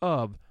support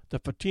of the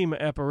Fatima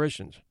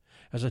apparitions.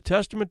 As a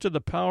testament to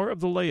the power of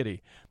the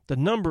laity, the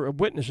number of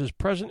witnesses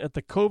present at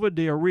the Cova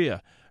de Areia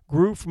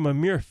grew from a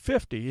mere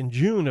 50 in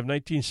June of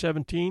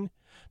 1917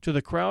 to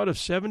the crowd of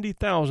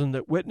 70,000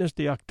 that witnessed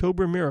the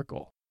October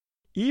miracle.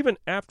 Even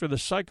after the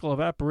cycle of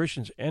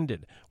apparitions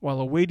ended, while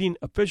awaiting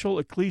official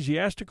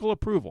ecclesiastical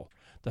approval,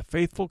 the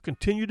faithful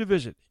continued to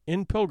visit,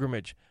 in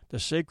pilgrimage, the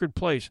sacred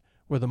place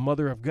where the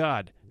Mother of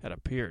God had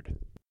appeared.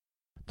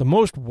 The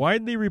most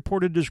widely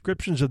reported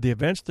descriptions of the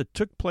events that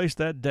took place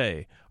that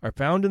day are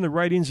found in the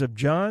writings of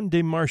John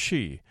de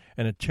Marchi,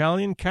 an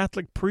Italian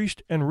Catholic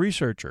priest and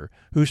researcher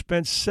who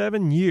spent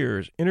 7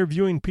 years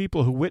interviewing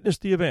people who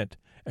witnessed the event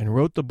and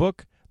wrote the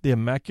book The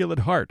Immaculate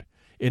Heart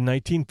in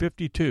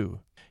 1952.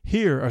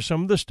 Here are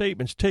some of the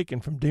statements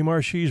taken from de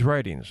Marchi's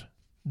writings.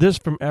 This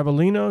from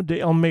Avelino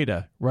de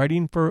Almeida,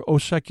 writing for O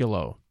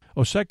Século.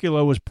 O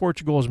Século was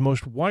Portugal's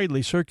most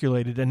widely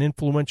circulated and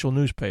influential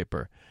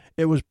newspaper.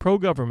 It was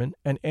pro-government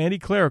and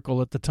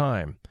anti-clerical at the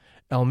time.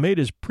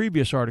 Almeida's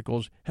previous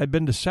articles had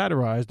been to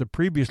satirize the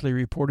previously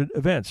reported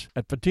events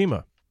at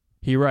Fatima.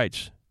 He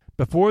writes,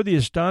 "Before the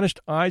astonished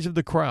eyes of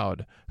the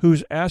crowd,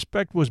 whose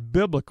aspect was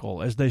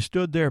biblical as they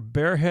stood there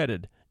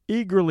bareheaded,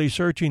 eagerly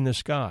searching the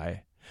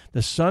sky,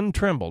 the sun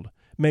trembled,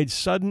 made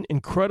sudden,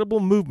 incredible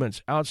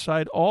movements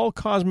outside all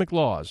cosmic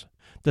laws.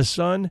 The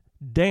sun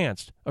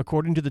danced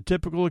according to the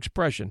typical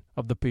expression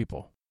of the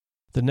people."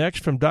 The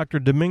next from Dr.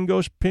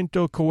 Domingos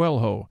Pinto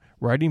Coelho,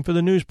 writing for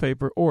the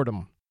newspaper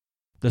Ordem.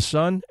 "The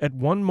sun, at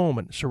one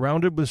moment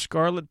surrounded with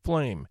scarlet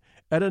flame,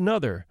 at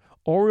another,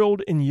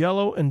 aureoled in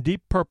yellow and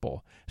deep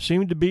purple,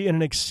 seemed to be in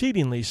an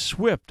exceedingly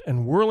swift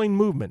and whirling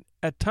movement,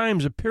 at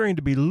times appearing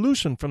to be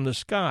loosened from the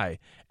sky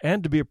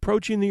and to be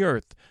approaching the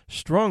earth,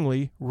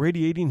 strongly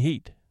radiating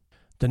heat."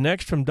 The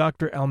next from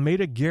Dr.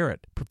 Almeida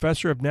Garrett,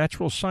 professor of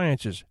natural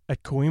sciences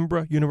at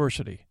Coimbra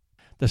University.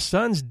 "The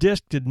sun's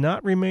disk did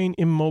not remain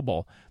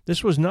immobile.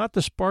 This was not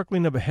the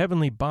sparkling of a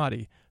heavenly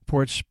body,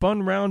 for it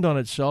spun round on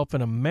itself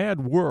in a mad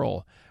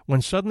whirl,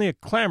 when suddenly a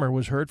clamor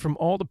was heard from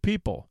all the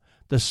people.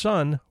 The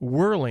sun,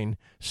 whirling,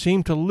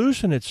 seemed to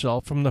loosen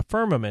itself from the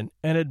firmament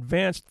and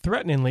advanced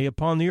threateningly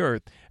upon the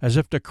earth, as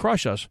if to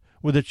crush us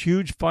with its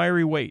huge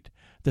fiery weight.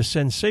 The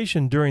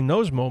sensation during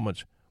those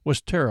moments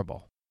was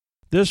terrible."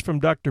 This from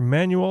Dr.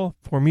 Manuel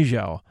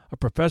Formigao, a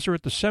professor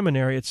at the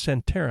seminary at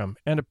Santarém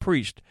and a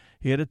priest.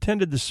 He had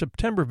attended the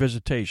September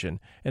visitation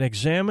and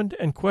examined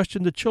and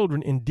questioned the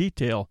children in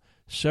detail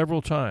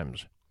several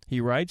times.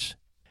 He writes,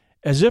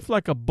 "As if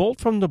like a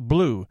bolt from the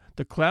blue,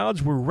 the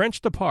clouds were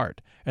wrenched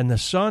apart, and the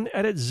sun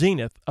at its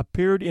zenith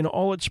appeared in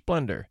all its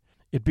splendor.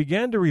 It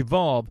began to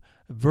revolve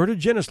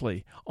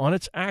vertiginously on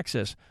its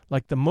axis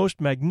like the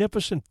most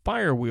magnificent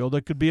fire-wheel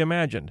that could be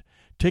imagined,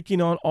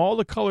 taking on all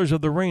the colors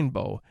of the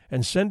rainbow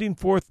and sending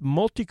forth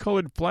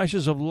multicolored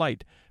flashes of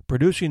light,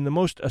 producing the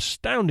most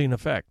astounding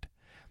effect.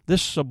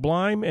 This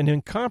sublime and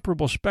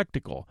incomparable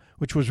spectacle,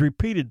 which was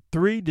repeated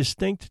 3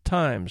 distinct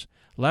times,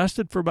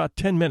 lasted for about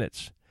 10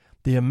 minutes.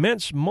 The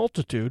immense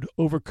multitude,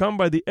 overcome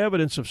by the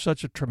evidence of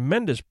such a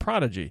tremendous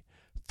prodigy,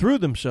 threw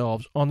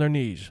themselves on their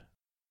knees."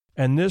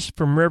 And this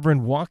from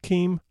Reverend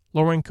Joaquim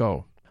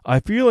Lourenço. "I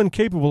feel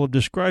incapable of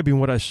describing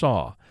what I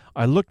saw.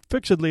 I looked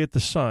fixedly at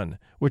the sun,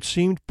 which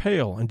seemed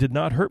pale and did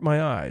not hurt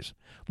my eyes.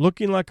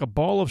 Looking like a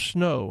ball of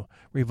snow,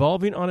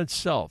 revolving on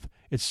itself,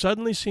 it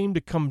suddenly seemed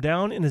to come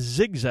down in a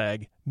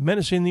zigzag,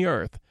 menacing the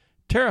earth.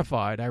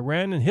 Terrified, I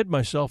ran and hid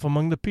myself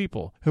among the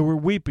people, who were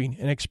weeping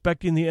and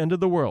expecting the end of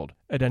the world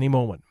at any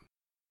moment.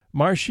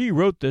 Marshy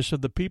wrote this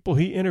of the people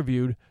he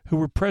interviewed who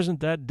were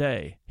present that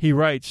day. He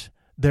writes,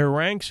 "Their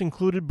ranks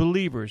included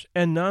believers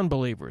and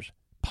non-believers,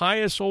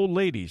 pious old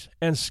ladies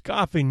and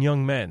scoffing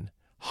young men.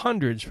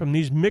 Hundreds from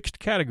these mixed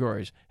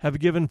categories have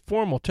given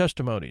formal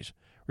testimonies.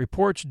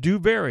 Reports do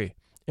vary.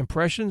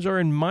 Impressions are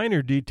in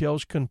minor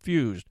details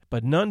confused,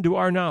 but none to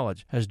our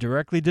knowledge has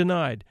directly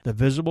denied the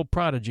visible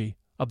prodigy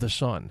of the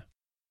sun."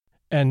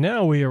 And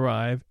now we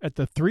arrive at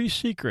the three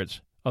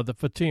secrets of the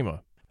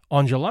Fatima.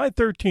 On July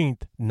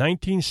 13th,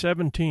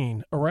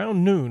 1917,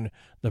 around noon,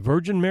 the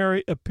Virgin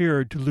Mary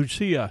appeared to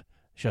Lucia,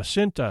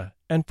 Jacinta,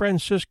 and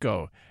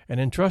Francisco and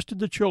entrusted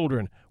the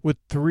children with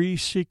three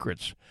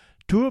secrets.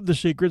 Two of the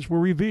secrets were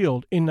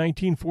revealed in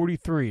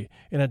 1943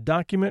 in a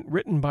document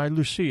written by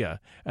Lucia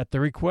at the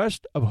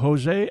request of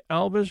José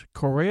Alves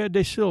Correa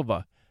de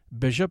Silva,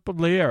 Bishop of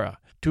Leira,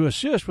 to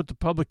assist with the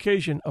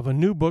publication of a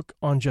new book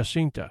on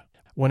Jacinta.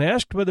 When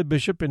asked by the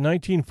bishop in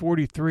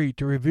 1943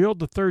 to reveal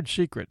the third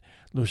secret,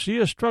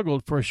 Lucia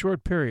struggled for a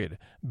short period,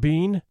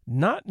 being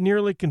not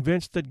nearly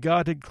convinced that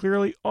God had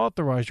clearly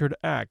authorized her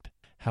to act.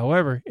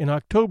 However, in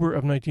October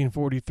of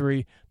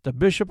 1943, the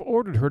bishop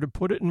ordered her to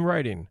put it in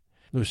writing.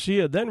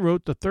 Lucia then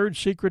wrote the third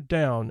secret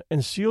down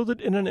and sealed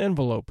it in an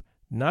envelope,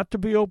 not to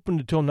be opened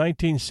until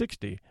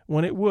 1960,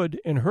 when it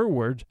would, in her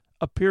words,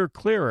 appear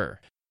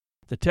clearer.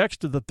 The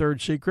text of the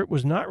third secret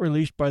was not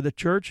released by the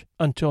Church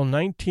until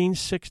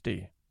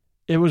 1960.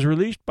 It was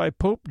released by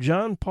Pope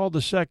John Paul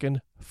II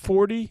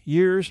 40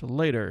 years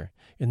later,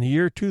 in the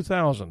year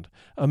 2000,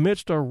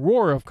 amidst a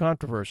roar of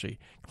controversy,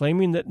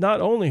 claiming that not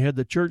only had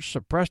the Church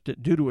suppressed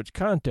it due to its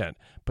content,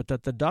 but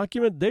that the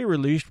document they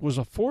released was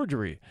a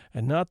forgery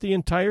and not the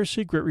entire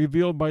secret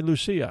revealed by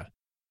Lucia,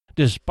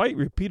 despite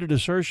repeated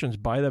assertions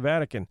by the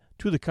Vatican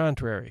to the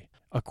contrary.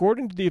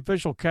 According to the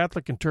official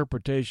Catholic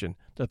interpretation,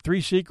 the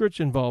three secrets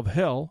involve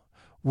hell,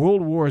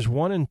 World Wars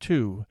I and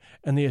II,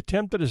 and the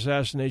attempted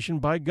assassination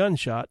by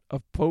gunshot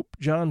of Pope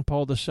John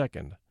Paul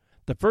II.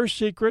 The first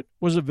secret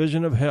was a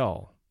vision of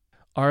hell.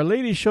 Our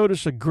Lady showed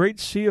us a great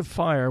sea of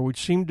fire which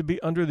seemed to be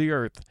under the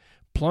earth.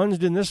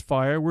 Plunged in this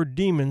fire were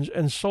demons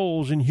and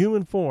souls in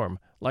human form,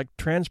 like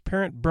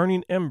transparent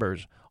burning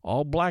embers,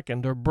 all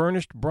blackened or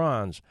burnished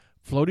bronze,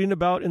 floating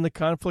about in the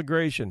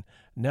conflagration,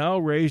 now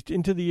raised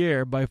into the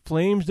air by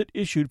flames that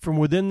issued from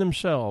within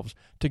themselves,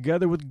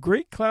 together with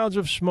great clouds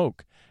of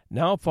smoke,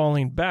 now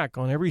falling back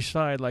on every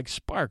side like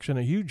sparks in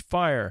a huge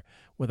fire,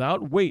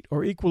 without weight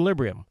or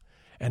equilibrium,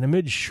 and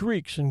amid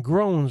shrieks and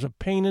groans of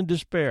pain and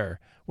despair,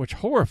 which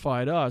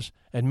horrified us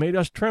and made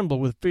us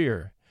tremble with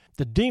fear.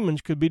 The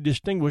demons could be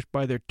distinguished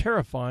by their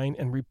terrifying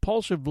and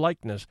repulsive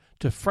likeness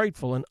to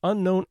frightful and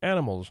unknown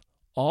animals,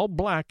 all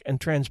black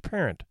and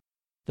transparent.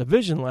 The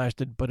vision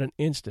lasted but an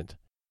instant.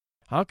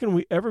 How can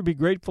we ever be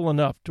grateful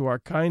enough to our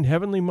kind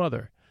Heavenly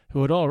Mother,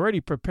 who had already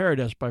prepared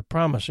us by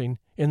promising,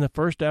 in the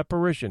first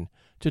apparition,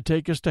 to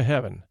take us to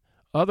heaven?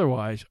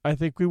 Otherwise, I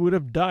think we would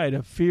have died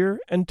of fear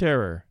and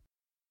terror.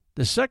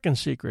 The second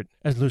secret,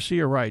 as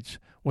Lucia writes,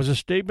 was a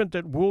statement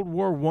that World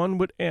War I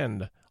would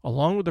end,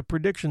 along with a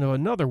prediction of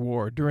another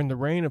war during the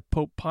reign of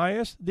Pope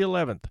Pius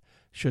XI,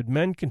 should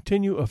men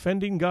continue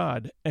offending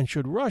God, and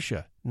should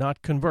Russia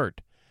not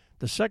convert.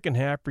 The second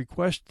half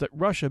requests that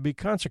Russia be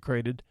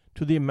consecrated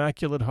to the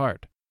Immaculate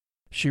Heart.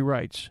 She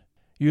writes,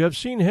 "You have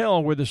seen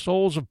hell where the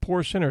souls of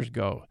poor sinners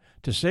go.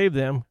 To save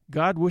them,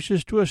 God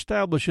wishes to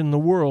establish in the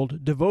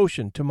world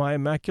devotion to my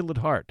Immaculate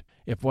Heart.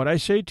 If what I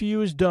say to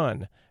you is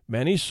done,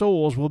 many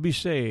souls will be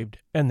saved,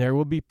 and there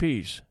will be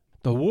peace.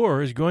 The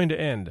war is going to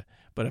end,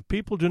 but if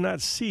people do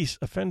not cease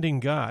offending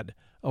God,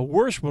 a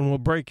worse one will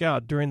break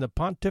out during the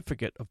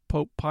pontificate of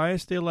Pope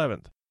Pius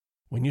XI.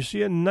 When you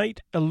see a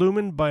night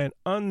illumined by an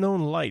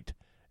unknown light,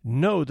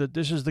 know that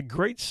this is the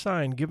great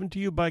sign given to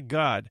you by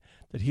God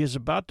that He is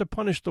about to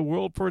punish the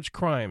world for its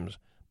crimes,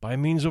 by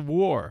means of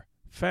war,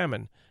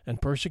 famine, and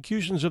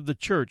persecutions of the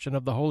Church and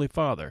of the Holy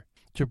Father.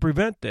 To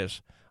prevent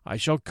this, I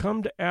shall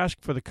come to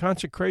ask for the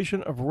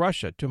consecration of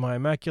Russia to my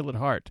Immaculate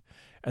Heart,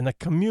 and the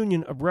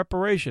communion of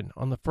reparation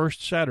on the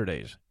first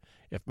Saturdays.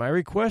 If my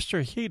requests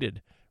are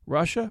heeded,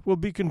 Russia will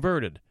be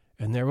converted,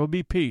 and there will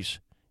be peace.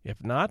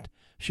 If not,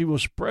 she will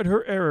spread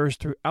her errors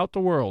throughout the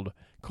world,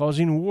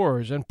 causing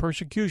wars and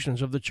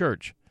persecutions of the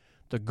Church.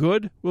 The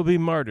good will be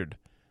martyred.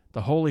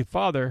 The Holy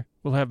Father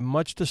will have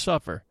much to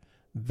suffer.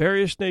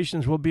 Various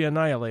nations will be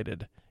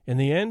annihilated. In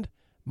the end,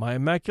 my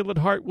Immaculate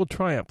Heart will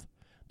triumph.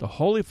 The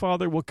Holy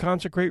Father will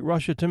consecrate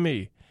Russia to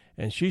me,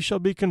 and she shall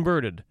be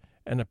converted,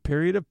 and a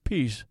period of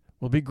peace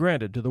will be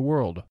granted to the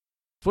world."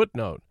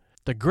 Footnote: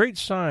 the great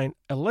sign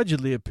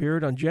allegedly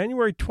appeared on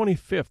January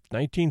 25,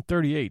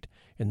 1938,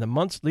 in the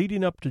months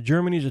leading up to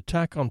Germany's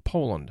attack on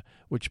Poland,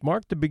 which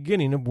marked the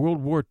beginning of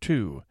World War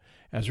II.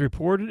 As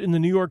reported in the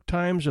New York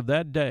Times of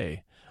that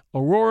day,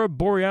 Aurora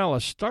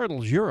Borealis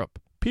startles Europe.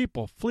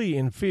 People flee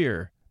in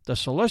fear. The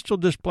celestial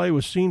display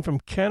was seen from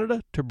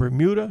Canada to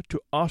Bermuda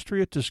to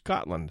Austria to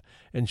Scotland,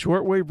 and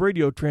shortwave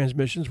radio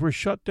transmissions were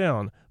shut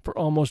down for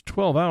almost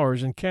 12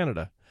 hours in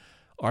Canada.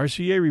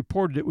 RCA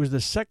reported it was the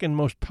second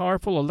most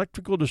powerful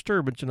electrical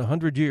disturbance in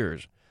 100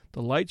 years.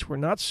 The lights were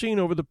not seen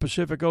over the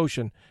Pacific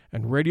Ocean,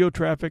 and radio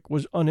traffic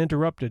was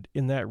uninterrupted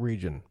in that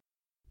region.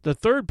 The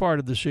third part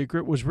of the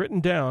secret was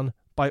written down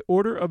by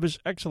order of His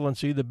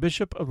Excellency the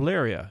Bishop of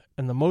Leiria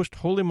and the Most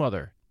Holy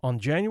Mother on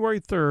January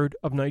 3rd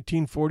of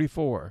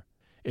 1944.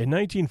 In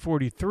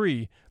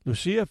 1943,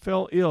 Lucia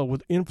fell ill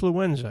with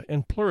influenza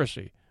and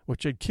pleurisy,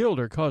 which had killed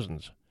her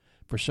cousins.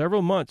 For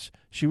several months,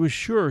 she was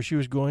sure she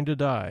was going to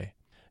die.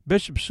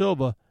 Bishop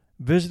Silva,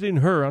 visiting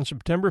her on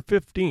September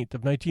 15th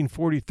of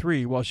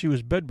 1943 while she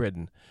was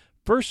bedridden,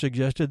 first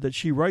suggested that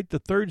she write the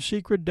third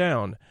secret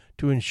down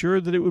to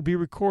ensure that it would be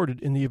recorded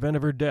in the event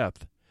of her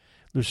death.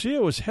 Lucia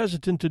was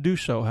hesitant to do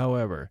so,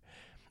 however.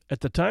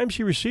 At the time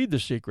she received the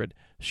secret,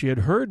 she had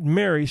heard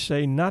Mary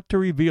say not to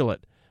reveal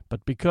it,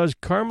 but because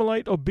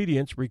Carmelite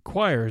obedience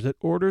requires that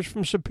orders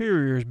from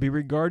superiors be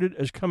regarded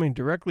as coming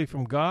directly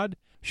from God,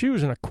 she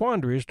was in a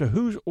quandary as to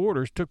whose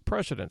orders took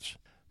precedence.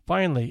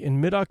 Finally, in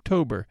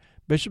mid-October,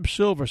 Bishop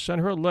Silva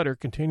sent her a letter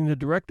containing the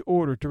direct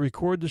order to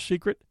record the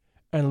secret,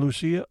 and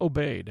Lucia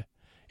obeyed.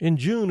 In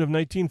June of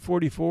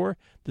 1944,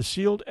 the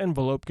sealed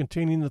envelope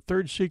containing the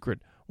third secret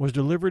was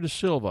delivered to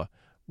Silva,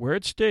 where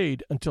it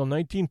stayed until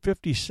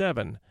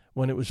 1957,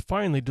 when it was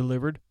finally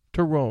delivered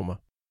to Rome.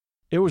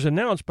 It was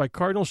announced by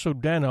Cardinal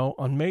Sodano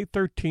on May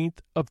 13th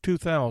of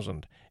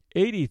 2000,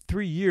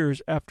 83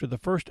 years after the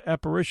first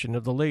apparition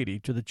of the Lady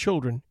to the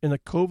children in the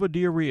Cova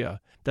di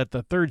Iria, that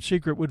the third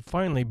secret would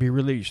finally be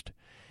released.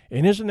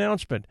 In his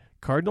announcement,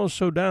 Cardinal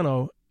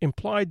Sodano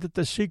implied that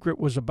the secret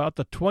was about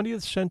the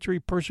 20th century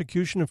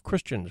persecution of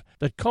Christians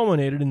that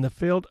culminated in the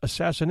failed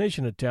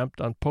assassination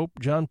attempt on Pope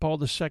John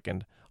Paul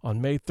II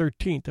on May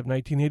 13th of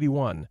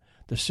 1981,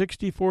 the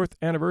 64th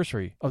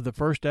anniversary of the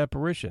first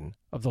apparition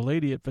of the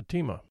Lady at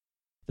Fatima.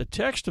 The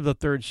text of the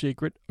third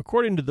secret,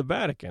 according to the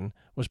Vatican,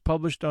 was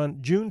published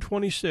on June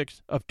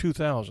 26th of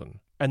 2000,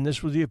 and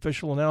this was the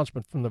official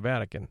announcement from the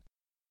Vatican.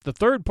 The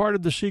third part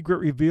of the secret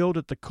revealed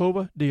at the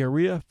Cova di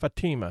Iria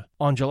Fatima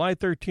on July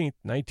 13th,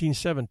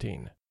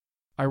 1917.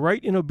 I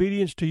write in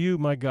obedience to you,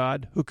 my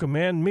God, who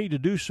command me to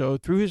do so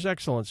through His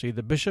Excellency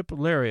the Bishop of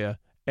Leiria,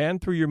 and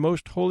through your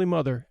most holy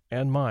Mother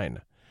and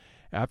mine.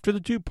 After the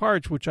two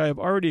parts which I have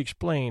already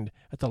explained,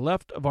 at the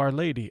left of Our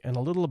Lady and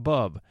a little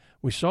above,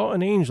 we saw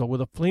an angel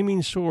with a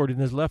flaming sword in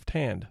his left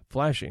hand,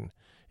 flashing.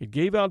 It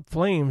gave out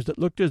flames that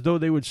looked as though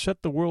they would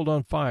set the world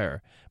on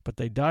fire, but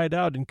they died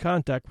out in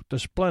contact with the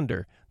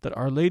splendor that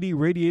Our Lady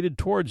radiated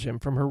towards him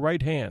from her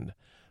right hand.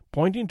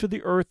 Pointing to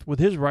the earth with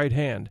his right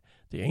hand,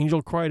 the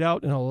angel cried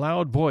out in a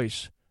loud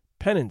voice,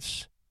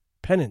 "Penance,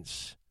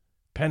 penance,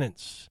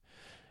 penance."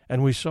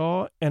 And we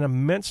saw an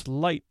immense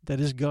light that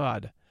is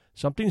God,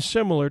 something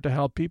similar to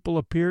how people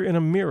appear in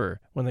a mirror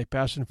when they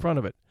pass in front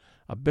of it,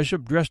 a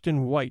bishop dressed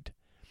in white.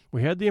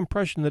 We had the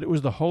impression that it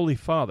was the Holy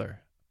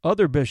Father.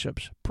 Other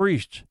bishops,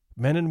 priests,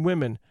 men and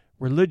women,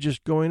 religious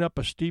going up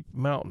a steep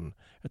mountain,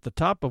 at the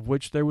top of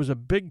which there was a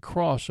big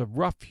cross of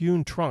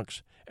rough-hewn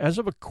trunks, as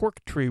of a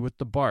cork tree with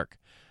the bark.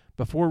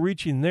 Before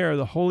reaching there,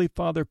 the Holy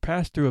Father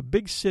passed through a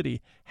big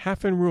city,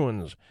 half in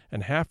ruins,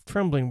 and half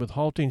trembling with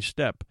halting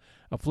step,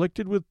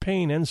 afflicted with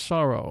pain and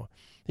sorrow.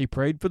 He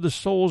prayed for the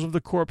souls of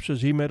the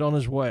corpses he met on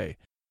his way.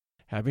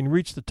 Having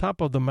reached the top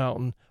of the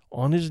mountain,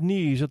 on his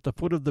knees at the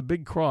foot of the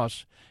big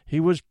cross, he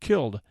was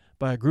killed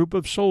by a group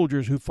of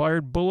soldiers who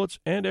fired bullets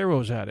and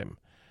arrows at him.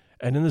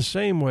 And in the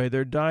same way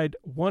there died,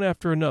 one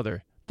after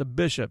another, the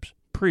bishops,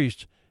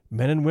 priests,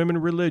 men and women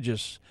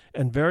religious,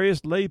 and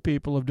various lay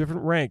people of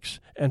different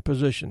ranks and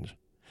positions.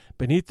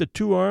 Beneath the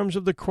two arms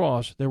of the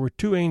cross there were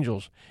two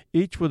angels,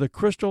 each with a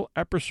crystal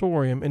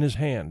aprosorium in his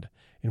hand,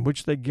 in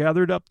which they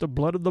gathered up the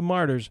blood of the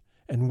martyrs,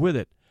 and with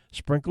it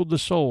sprinkled the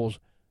souls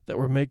that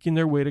were making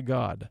their way to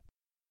God.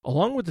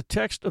 Along with the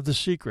text of the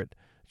secret,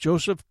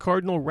 Joseph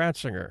Cardinal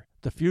Ratzinger,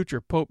 the future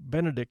Pope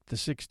Benedict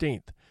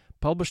XVI,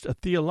 published a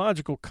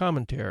theological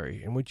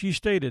commentary in which he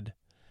stated,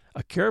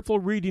 "A careful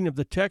reading of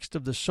the text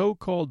of the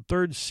so-called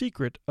third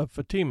secret of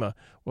Fatima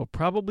will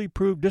probably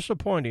prove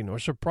disappointing or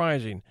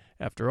surprising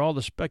after all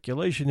the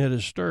speculation it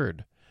has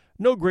stirred.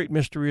 No great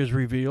mystery is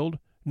revealed,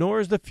 nor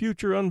is the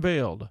future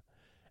unveiled."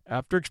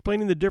 After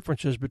explaining the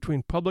differences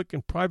between public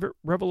and private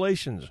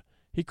revelations,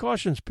 he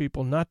cautions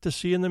people not to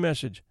see in the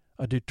message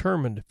a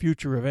determined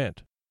future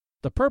event.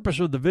 The purpose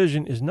of the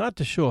vision is not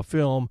to show a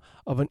film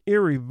of an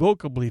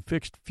irrevocably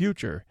fixed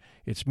future.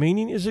 Its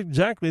meaning is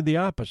exactly the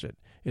opposite.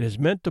 It is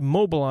meant to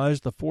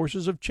mobilize the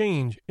forces of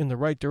change in the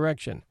right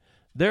direction.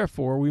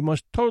 Therefore, we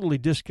must totally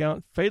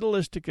discount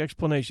fatalistic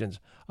explanations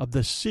of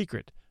the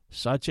secret,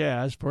 such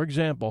as, for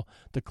example,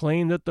 the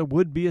claim that the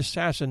would-be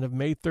assassin of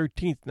May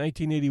 13,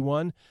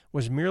 1981,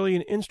 was merely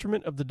an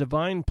instrument of the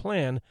divine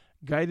plan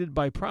guided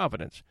by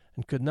providence,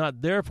 and could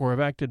not therefore have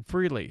acted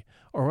freely,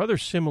 or other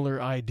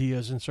similar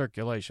ideas in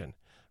circulation.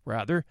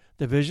 Rather,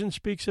 the vision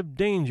speaks of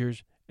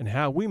dangers and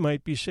how we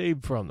might be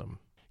saved from them.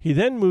 He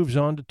then moves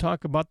on to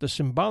talk about the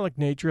symbolic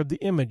nature of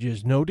the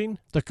images, noting,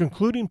 the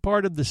concluding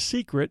part of The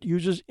Secret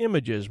uses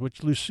images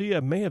which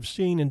Lucia may have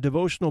seen in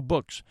devotional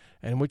books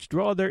and which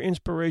draw their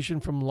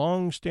inspiration from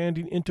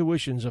long-standing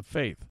intuitions of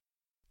faith.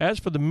 As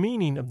for the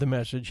meaning of the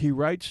message, he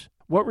writes,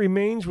 what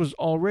remains was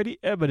already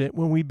evident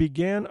when we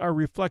began our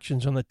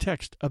reflections on the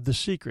text of The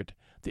Secret,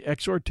 the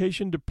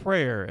exhortation to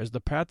prayer as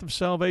the path of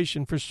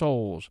salvation for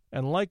souls,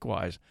 and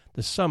likewise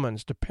the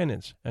summons to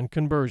penance and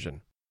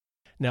conversion.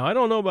 Now, I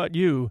don't know about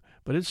you,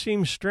 but it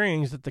seems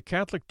strange that the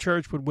Catholic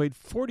Church would wait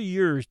 40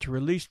 years to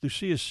release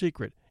Lucia's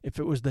Secret if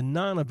it was the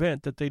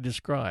non-event that they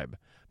describe.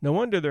 No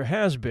wonder there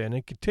has been,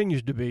 and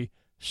continues to be,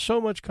 so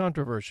much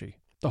controversy.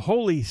 The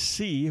Holy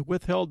See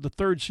withheld the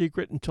third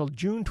secret until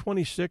June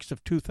 26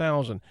 of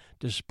 2000,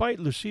 despite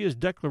Lucia's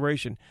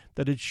declaration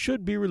that it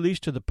should be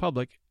released to the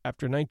public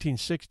after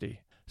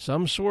 1960.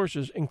 Some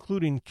sources,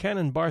 including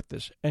Canon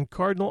Barthas and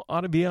Cardinal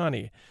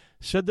Ottaviani,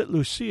 said that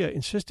Lucia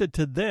insisted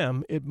to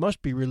them it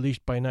must be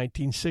released by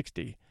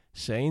 1960,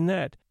 saying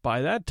that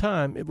by that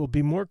time it will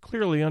be more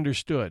clearly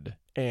understood,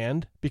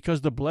 and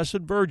because the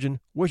Blessed Virgin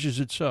wishes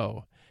it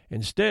so.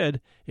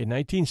 Instead, in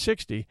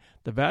 1960,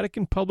 the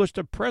Vatican published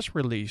a press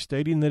release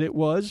stating that it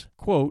was,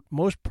 quote,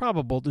 most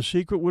probable the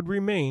secret would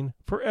remain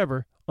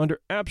forever under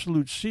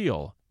absolute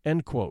seal,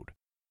 end quote.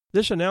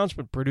 This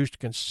announcement produced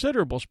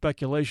considerable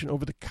speculation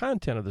over the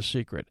content of the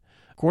secret.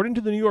 According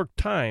to the New York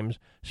Times,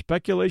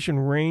 speculation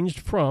ranged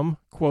from,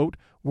 quote,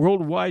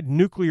 worldwide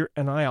nuclear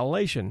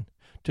annihilation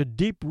to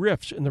deep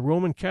rifts in the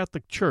Roman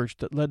Catholic Church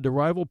that led to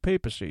rival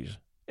papacies,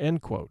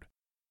 end quote.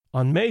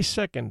 On May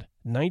 2,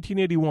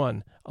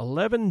 1981,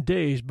 11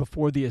 days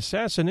before the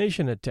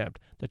assassination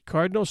attempt that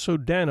Cardinal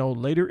Sodano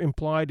later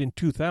implied in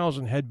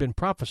 2000 had been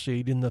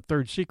prophesied in the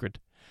Third Secret,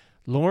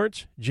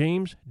 Lawrence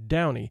James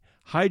Downey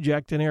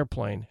hijacked an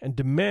airplane and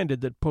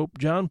demanded that Pope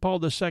John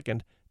Paul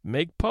II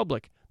make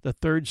public the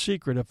Third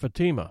Secret of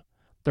Fatima.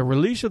 The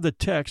release of the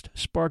text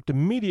sparked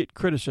immediate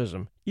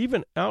criticism,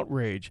 even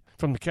outrage,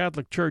 from the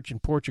Catholic Church in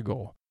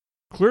Portugal.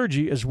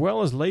 Clergy as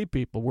well as lay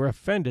people were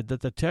offended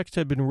that the text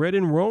had been read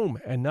in Rome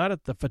and not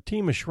at the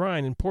Fatima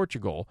Shrine in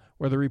Portugal,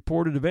 where the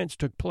reported events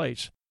took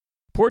place.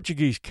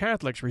 Portuguese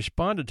Catholics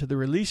responded to the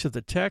release of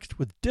the text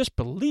with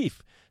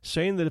disbelief,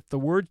 saying that if the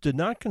words did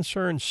not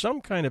concern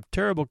some kind of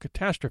terrible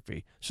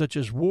catastrophe, such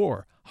as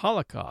war,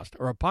 Holocaust,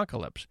 or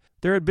apocalypse,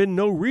 there had been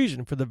no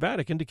reason for the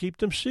Vatican to keep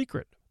them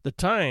secret. The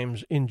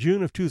Times, in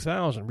June of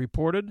 2000,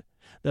 reported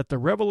that the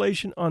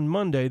revelation on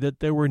Monday that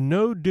there were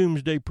no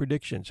doomsday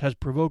predictions has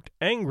provoked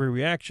angry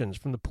reactions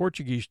from the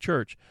Portuguese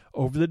Church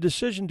over the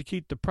decision to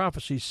keep the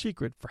prophecy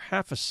secret for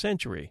half a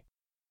century.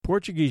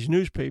 Portuguese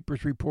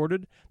newspapers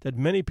reported that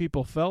many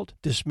people felt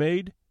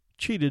dismayed,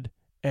 cheated,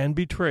 and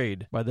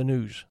betrayed by the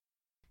news.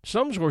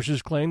 Some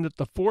sources claim that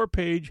the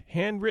 4-page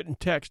handwritten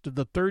text of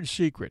the Third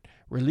Secret,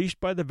 released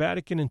by the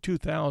Vatican in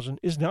 2000,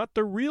 is not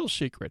the real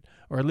secret,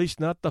 or at least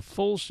not the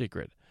full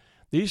secret.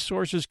 These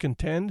sources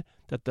contend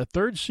that the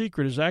Third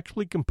Secret is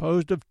actually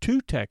composed of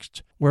 2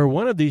 texts, where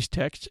one of these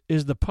texts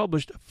is the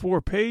published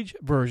 4-page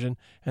version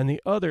and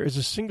the other is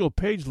a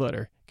single-page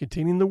letter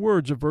containing the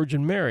words of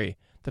Virgin Mary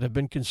that have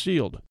been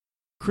concealed.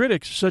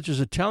 Critics such as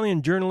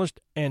Italian journalist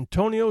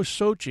Antonio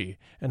Socci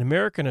and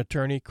American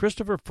attorney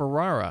Christopher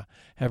Ferrara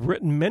have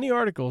written many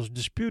articles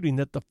disputing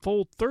that the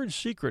full Third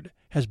Secret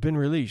has been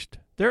released.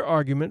 Their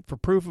argument for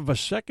proof of a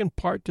second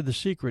part to the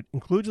secret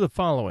includes the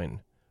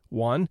following.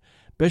 1.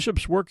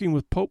 Bishops working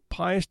with Pope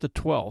Pius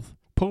XII,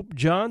 Pope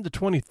John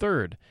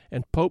XXIII,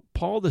 and Pope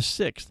Paul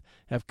VI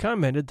have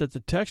commented that the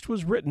text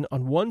was written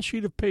on 1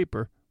 sheet of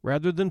paper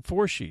rather than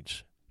 4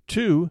 sheets.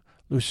 2.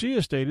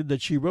 Lucia stated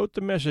that she wrote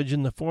the message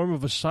in the form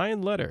of a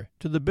signed letter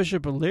to the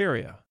Bishop of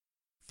Leiria.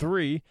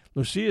 3.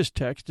 Lucia's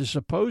text is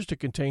supposed to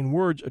contain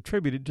words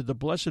attributed to the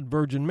Blessed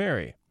Virgin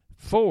Mary.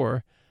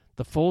 4.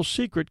 The full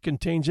secret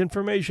contains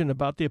information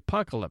about the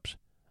apocalypse,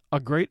 a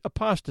great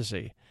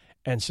apostasy,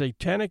 and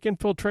satanic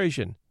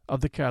infiltration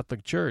of the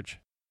Catholic Church.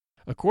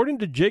 According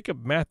to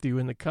Jacob Matthew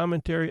in the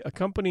commentary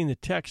accompanying the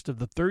text of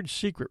the Third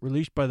Secret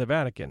released by the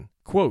Vatican,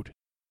 quote,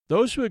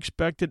 those who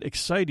expected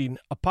exciting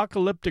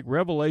apocalyptic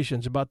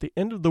revelations about the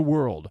end of the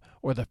world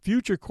or the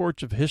future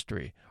course of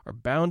history are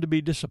bound to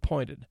be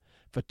disappointed.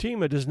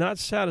 Fatima does not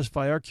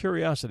satisfy our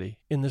curiosity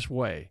in this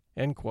way,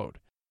 end quote.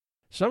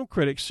 Some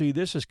critics see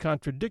this as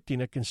contradicting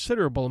a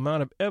considerable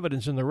amount of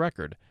evidence in the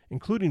record,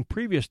 including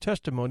previous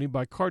testimony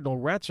by Cardinal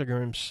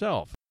Ratzinger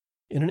himself.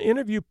 In an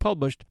interview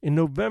published in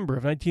November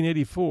of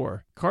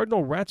 1984,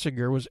 Cardinal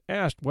Ratzinger was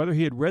asked whether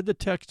he had read the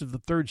text of the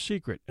Third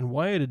Secret and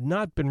why it had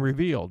not been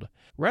revealed.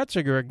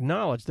 Ratzinger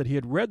acknowledged that he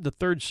had read the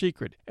Third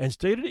Secret and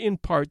stated in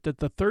part that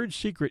the Third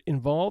Secret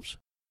involves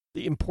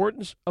the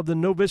importance of the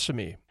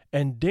novissimi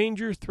and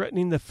danger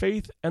threatening the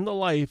faith and the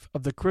life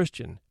of the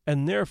Christian,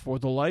 and therefore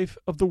the life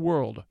of the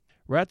world.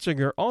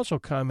 Ratzinger also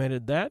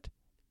commented that,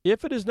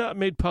 if it is not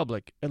made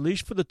public, at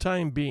least for the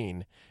time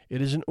being,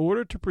 it is in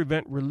order to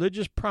prevent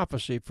religious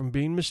prophecy from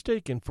being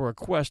mistaken for a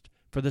quest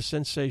for the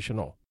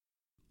sensational.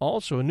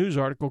 Also, a news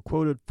article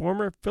quoted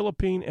former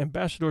Philippine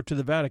ambassador to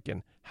the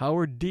Vatican,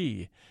 Howard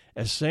D.,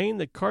 as saying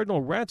that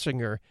Cardinal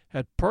Ratzinger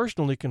had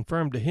personally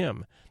confirmed to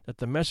him that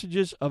the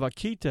messages of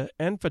Akita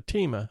and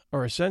Fatima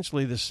are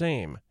essentially the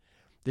same.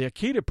 The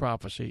Akita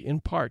prophecy,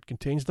 in part,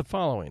 contains the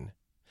following: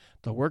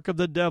 "The work of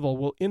the devil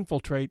will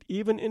infiltrate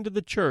even into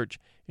the church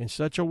in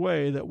such a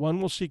way that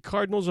one will see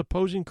cardinals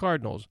opposing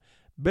cardinals,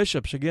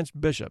 bishops against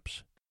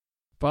bishops."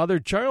 Father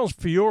Charles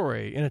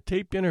Fiore, in a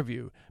taped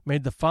interview,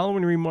 made the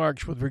following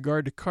remarks with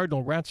regard to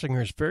Cardinal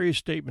Ratzinger's various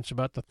statements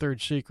about the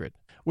third secret.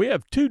 "We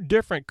have two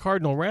different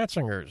Cardinal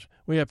Ratzingers.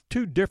 We have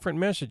two different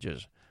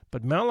messages.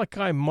 But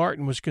Malachi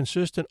Martin was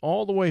consistent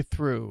all the way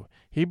through.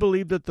 He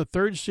believed that the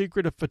third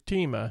secret of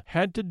Fatima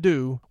had to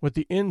do with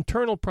the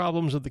internal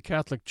problems of the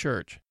Catholic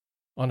Church."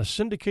 On a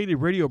syndicated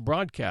radio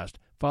broadcast,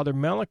 Father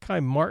Malachi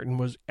Martin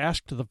was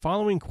asked the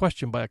following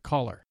question by a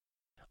caller: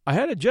 "I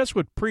had a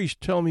Jesuit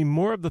priest tell me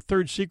more of the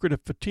third secret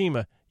of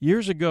Fatima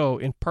years ago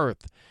in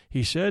Perth.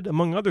 He said,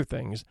 among other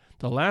things,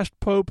 the last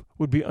pope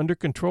would be under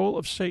control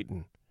of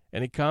Satan.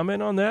 Any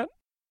comment on that?"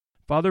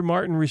 Father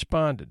Martin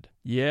responded,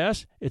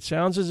 "Yes, it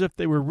sounds as if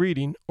they were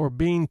reading, or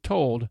being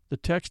told, the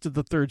text of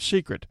the third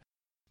secret,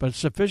 but it's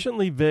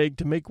sufficiently vague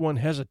to make one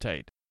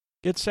hesitate.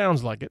 It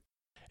sounds like it."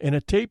 In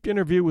a taped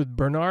interview with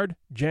Bernard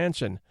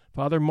Jansen,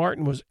 Father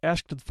Martin was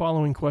asked the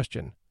following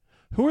question: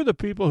 "Who are the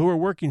people who are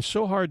working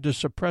so hard to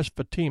suppress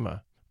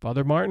Fatima?"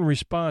 Father Martin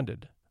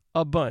responded,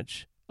 "A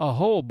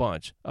whole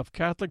bunch of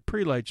Catholic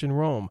prelates in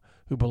Rome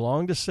who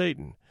belong to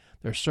Satan.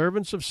 They're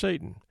servants of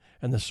Satan,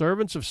 and the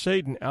servants of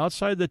Satan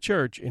outside the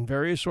church in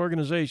various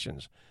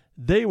organizations.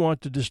 They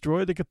want to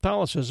destroy the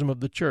Catholicism of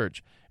the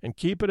church and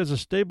keep it as a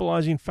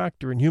stabilizing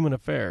factor in human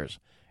affairs.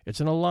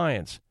 It's an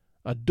alliance,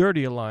 a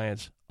dirty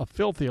alliance, a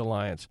filthy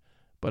alliance,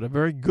 but a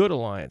very good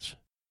alliance."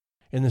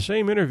 In the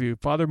same interview,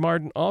 Father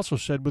Martin also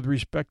said with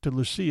respect to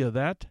Lucia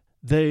that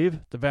they've,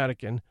 the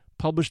Vatican,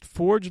 published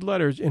forged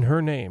letters in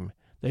her name.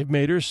 They've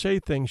made her say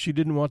things she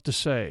didn't want to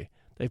say.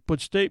 They've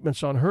put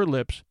statements on her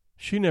lips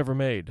she never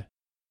made.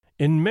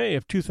 In May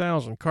of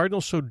 2000,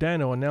 Cardinal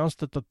Sodano announced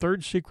that the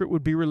third secret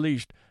would be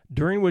released,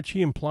 during which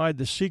he implied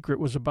the secret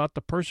was about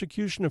the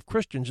persecution of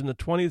Christians in the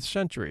 20th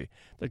century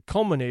that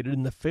culminated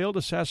in the failed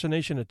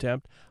assassination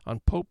attempt on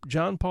Pope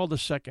John Paul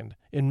II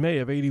in May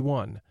of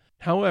 81.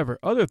 However,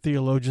 other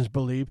theologians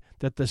believe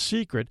that the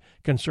secret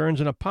concerns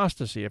an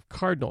apostasy of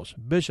cardinals,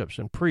 bishops,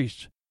 and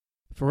priests.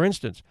 For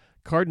instance,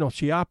 Cardinal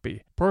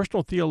Chiappi,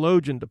 personal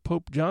theologian to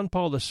Pope John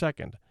Paul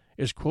II,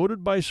 is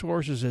quoted by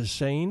sources as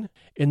saying,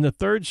 "In the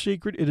third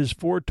secret it is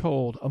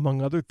foretold,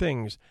 among other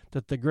things,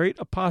 that the great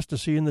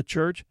apostasy in the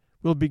Church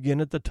will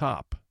begin at the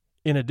top."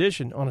 In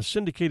addition, on a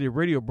syndicated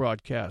radio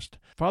broadcast,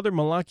 Father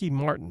Malachi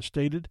Martin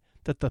stated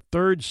that the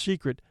third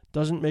secret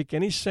doesn't make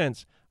any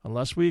sense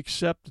unless we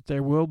accept that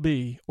there will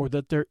be, or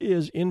that there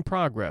is in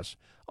progress,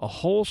 a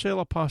wholesale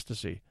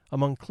apostasy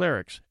among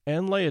clerics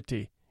and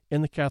laity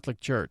in the Catholic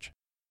Church.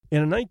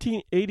 In a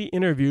 1980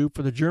 interview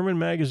for the German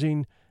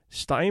magazine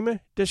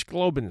Stimme des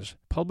Glaubens,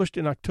 published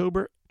in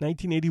October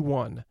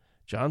 1981,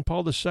 John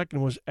Paul II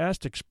was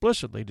asked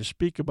explicitly to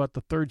speak about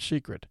the third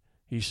secret.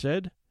 He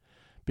said,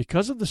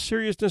 "Because of the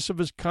seriousness of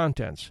its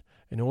contents,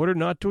 in order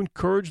not to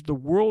encourage the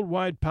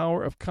worldwide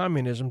power of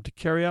communism to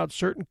carry out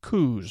certain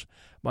coups,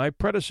 my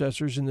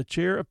predecessors in the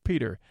chair of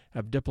Peter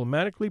have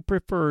diplomatically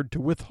preferred to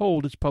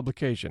withhold its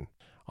publication.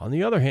 On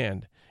the other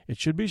hand, it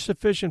should be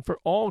sufficient for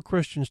all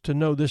Christians to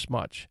know this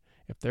much.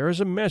 If there is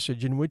a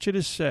message in which it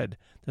is said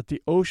that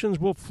the oceans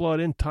will flood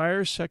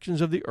entire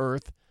sections of the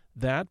earth,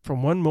 that,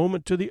 from one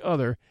moment to the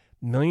other,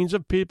 millions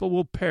of people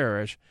will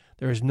perish,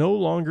 there is no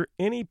longer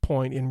any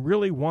point in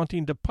really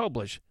wanting to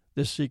publish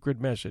this secret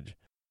message.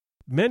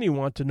 Many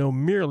want to know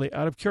merely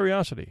out of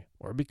curiosity,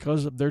 or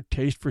because of their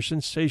taste for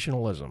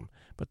sensationalism,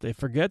 but they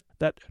forget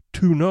that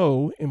to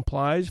know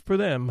implies for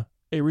them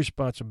a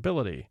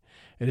responsibility.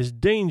 It is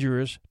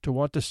dangerous to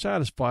want to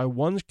satisfy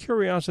one's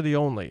curiosity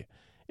only,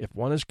 if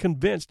one is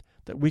convinced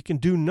that we can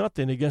do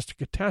nothing against a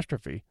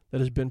catastrophe that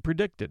has been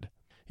predicted."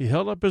 He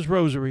held up his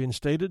rosary and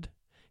stated,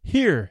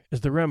 "Here is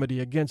the remedy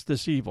against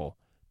this evil.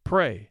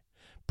 Pray.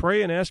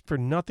 Pray and ask for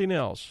nothing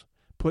else.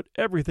 Put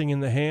everything in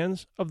the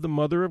hands of the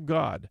Mother of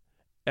God."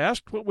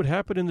 Asked what would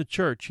happen in the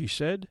Church, he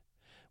said,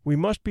 "We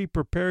must be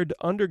prepared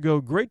to undergo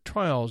great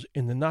trials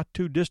in the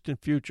not-too-distant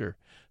future,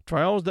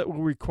 trials that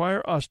will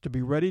require us to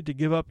be ready to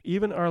give up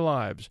even our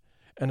lives,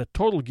 and a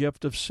total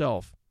gift of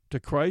self, to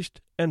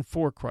Christ and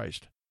for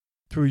Christ.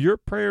 Through your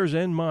prayers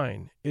and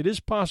mine, it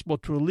is possible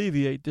to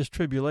alleviate this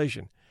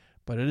tribulation,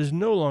 but it is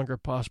no longer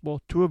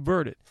possible to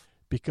avert it,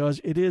 because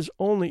it is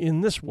only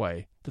in this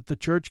way that the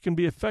Church can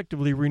be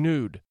effectively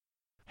renewed.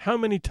 How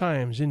many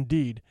times,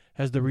 indeed,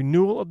 has the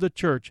renewal of the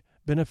Church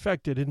been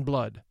effected in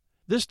blood?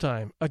 This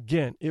time,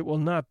 again, it will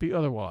not be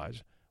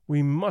otherwise.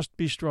 We must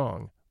be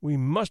strong. We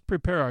must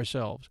prepare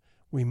ourselves.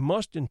 We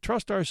must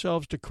entrust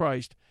ourselves to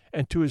Christ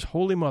and to His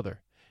Holy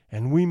Mother,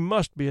 and we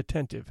must be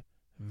attentive,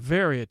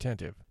 very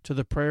attentive, to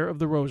the prayer of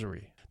the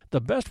Rosary."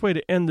 The best way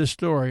to end this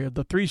story of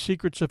the three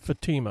secrets of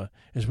Fatima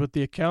is with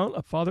the account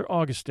of Father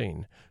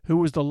Augustine, who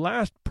was the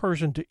last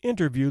person to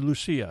interview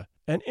Lucia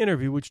an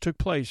interview which took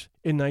place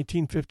in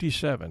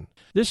 1957.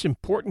 This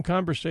important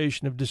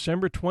conversation of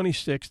December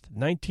 26,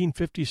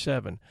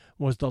 1957,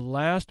 was the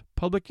last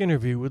public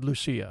interview with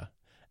Lucia.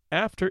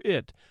 After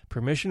it,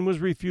 permission was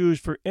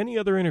refused for any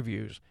other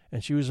interviews,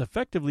 and she was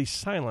effectively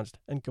silenced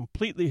and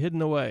completely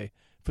hidden away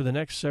for the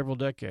next several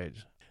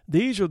decades.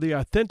 These are the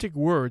authentic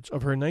words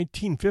of her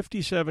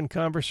 1957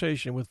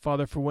 conversation with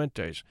Father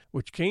Fuentes,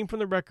 which came from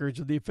the records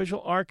of the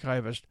official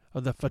archivist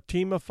of the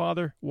Fatima,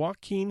 Father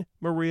Joaquin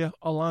Maria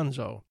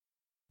Alonso.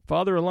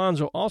 Father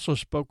Alonso also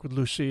spoke with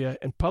Lucia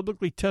and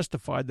publicly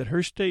testified that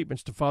her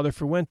statements to Father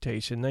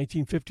Fuentes in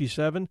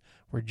 1957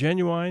 were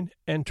genuine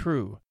and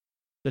true.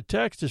 The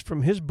text is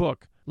from his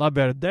book, La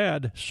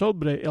Verdad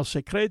sobre el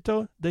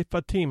secreto de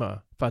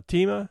Fatima,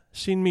 Fatima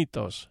sin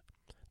mitos,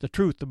 the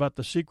truth about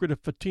the secret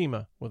of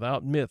Fatima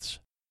without myths.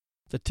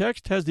 The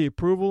text has the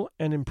approval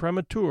and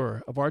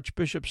imprimatur of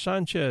Archbishop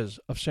Sanchez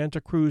of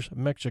Santa Cruz,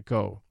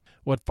 Mexico.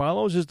 What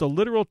follows is the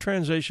literal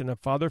translation of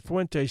Father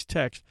Fuentes'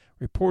 text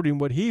reporting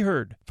what he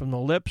heard from the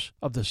lips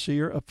of the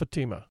seer of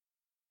Fatima.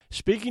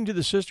 Speaking to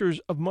the Sisters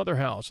of Mother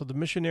House of the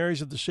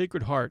Missionaries of the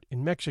Sacred Heart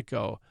in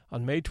Mexico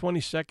on May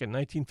 22,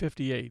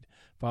 1958,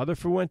 Father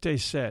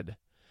Fuentes said,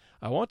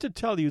 "I want to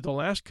tell you the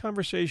last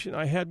conversation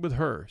I had with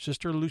her,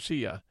 Sister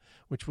Lucia,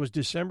 which was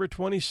December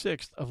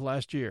 26th of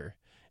last year.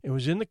 It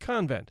was in the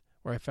convent,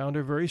 where I found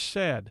her very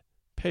sad,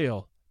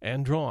 pale,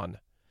 and drawn."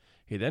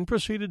 He then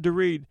proceeded to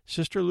read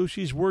Sister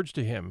Lucy's words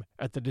to him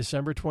at the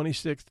December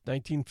 26,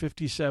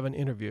 1957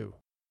 interview.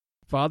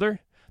 "Father,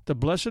 the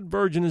Blessed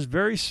Virgin is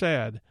very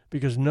sad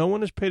because no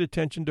one has paid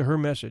attention to her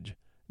message,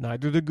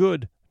 neither the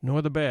good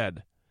nor the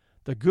bad.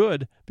 The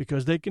good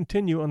because they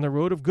continue on the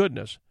road of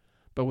goodness,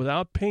 but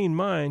without paying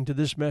mind to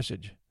this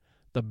message.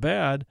 The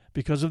bad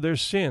because of their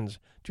sins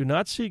do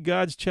not see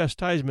God's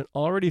chastisement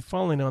already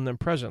falling on them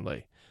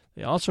presently.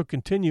 They also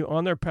continue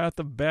on their path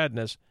of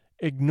badness,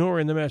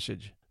 ignoring the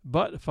message.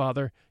 But,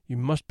 Father, you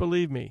must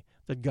believe me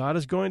that God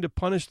is going to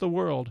punish the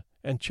world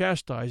and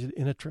chastise it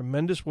in a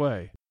tremendous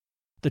way.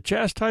 The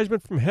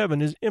chastisement from heaven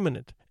is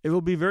imminent. It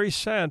will be very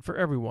sad for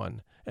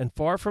everyone, and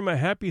far from a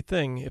happy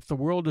thing if the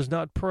world does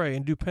not pray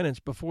and do penance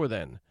before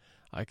then.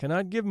 I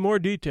cannot give more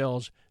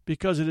details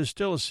because it is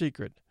still a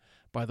secret.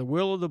 By the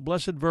will of the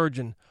Blessed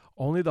Virgin,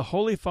 only the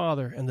Holy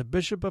Father and the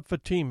Bishop of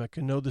Fatima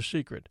can know the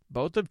secret.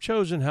 Both have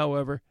chosen,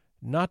 however,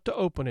 not to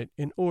open it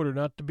in order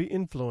not to be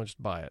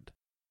influenced by it.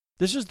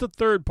 This is the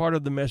third part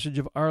of the message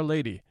of Our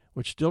Lady,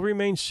 which still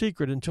remains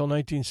secret until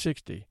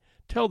 1960.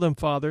 Tell them,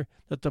 Father,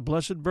 that the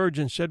Blessed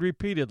Virgin said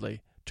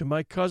repeatedly to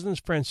my cousins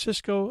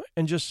Francisco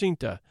and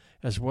Jacinta,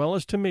 as well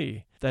as to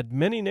me, that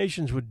many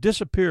nations would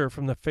disappear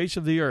from the face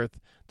of the earth,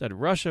 that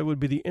Russia would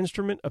be the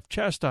instrument of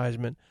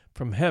chastisement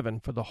from heaven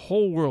for the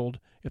whole world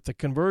if the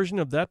conversion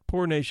of that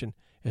poor nation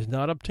is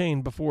not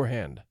obtained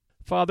beforehand.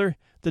 Father,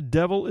 the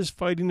devil is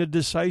fighting a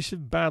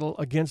decisive battle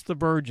against the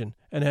Virgin,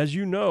 and as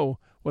you know,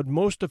 what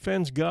most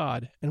offends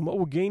God, and what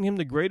will gain him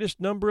the greatest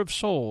number of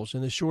souls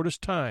in the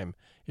shortest time,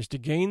 is to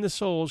gain the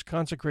souls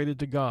consecrated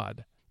to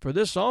God. For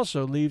this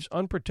also leaves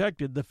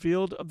unprotected the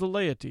field of the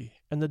laity,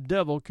 and the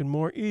devil can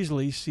more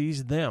easily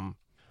seize them.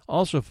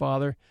 Also,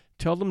 Father,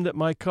 tell them that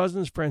my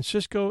cousins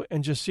Francisco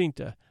and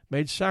Jacinta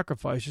made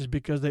sacrifices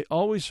because they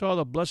always saw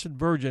the Blessed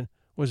Virgin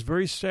was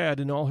very sad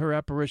in all her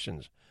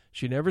apparitions.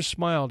 She never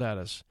smiled at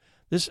us.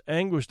 This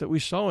anguish that we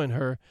saw in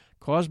her,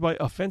 caused by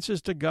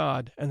offenses to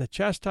God and the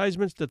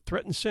chastisements that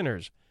threaten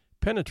sinners,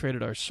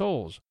 penetrated our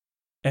souls.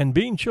 And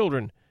being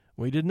children,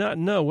 we did not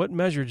know what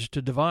measures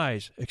to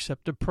devise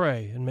except to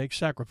pray and make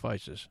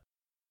sacrifices.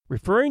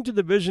 Referring to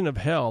the vision of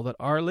hell that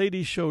Our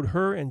Lady showed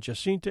her and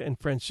Jacinta and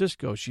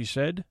Francisco, she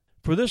said,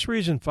 "For this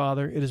reason,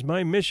 Father, it is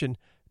my mission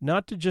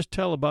not to just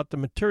tell about the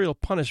material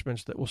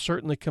punishments that will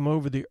certainly come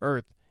over the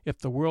earth if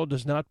the world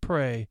does not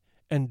pray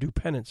and do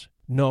penance.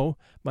 No,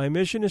 my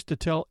mission is to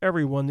tell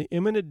everyone the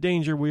imminent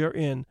danger we are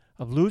in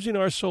of losing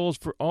our souls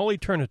for all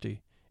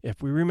eternity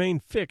if we remain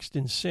fixed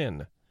in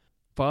sin.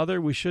 Father,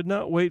 we should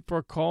not wait for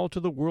a call to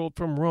the world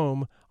from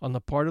Rome on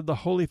the part of the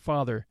Holy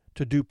Father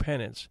to do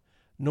penance,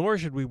 nor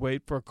should we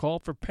wait for a call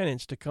for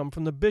penance to come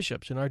from the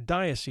bishops in our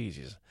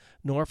dioceses,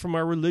 nor from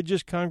our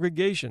religious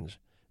congregations.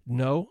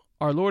 No,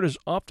 our Lord has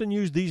often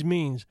used these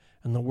means,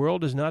 and the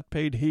world has not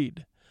paid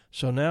heed.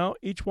 So now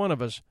each one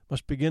of us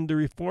must begin to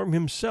reform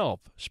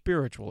himself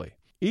spiritually.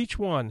 Each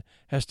one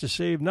has to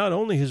save not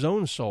only his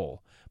own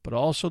soul, but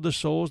also the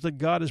souls that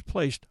God has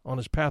placed on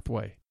his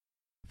pathway.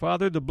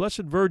 Father, the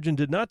Blessed Virgin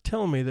did not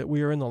tell me that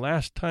we are in the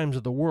last times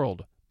of the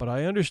world, but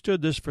I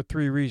understood this for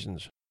 3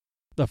 reasons.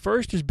 The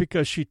first is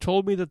because she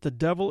told me that the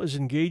devil is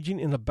engaging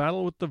in a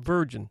battle with the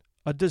Virgin,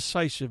 a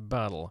decisive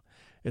battle.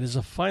 It is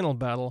a final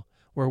battle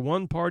where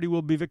one party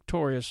will be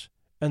victorious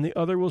and the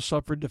other will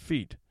suffer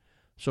defeat.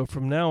 So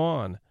from now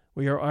on,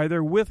 we are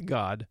either with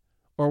God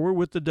or we're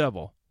with the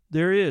devil.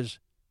 There is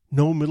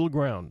no middle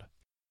ground.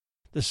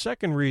 The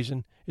second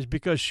reason is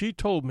because she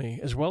told me,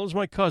 as well as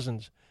my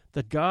cousins,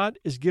 that God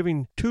is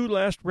giving 2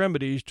 last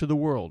remedies to the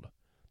world,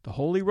 the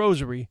Holy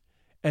Rosary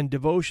and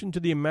devotion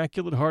to the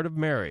Immaculate Heart of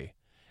Mary.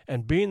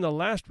 And being the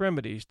last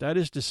remedies, that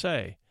is to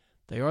say,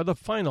 they are the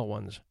final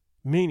ones,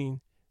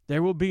 meaning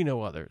there will be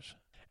no others.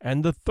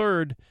 And the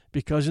third,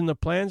 because in the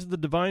plans of the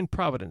divine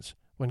providence,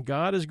 when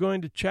God is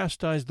going to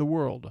chastise the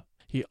world,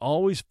 he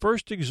always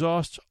first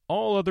exhausts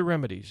all other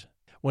remedies.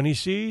 When he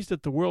sees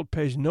that the world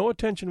pays no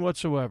attention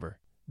whatsoever,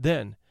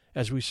 then,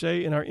 as we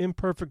say in our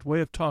imperfect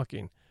way of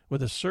talking,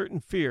 with a certain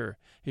fear,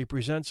 he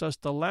presents us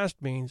the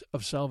last means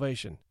of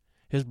salvation,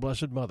 his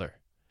Blessed Mother.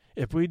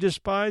 If we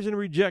despise and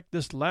reject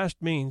this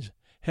last means,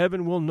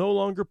 heaven will no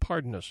longer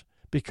pardon us,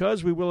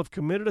 because we will have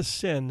committed a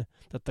sin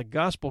that the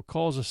gospel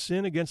calls a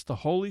sin against the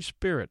Holy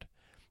Spirit.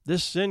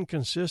 This sin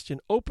consists in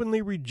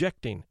openly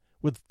rejecting,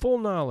 with full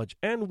knowledge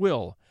and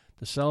will,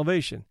 the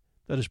salvation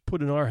that is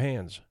put in our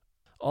hands.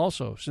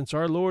 Also, since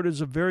our Lord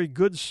is a very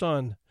good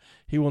Son,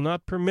 he will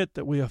not permit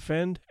that we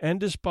offend and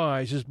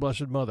despise his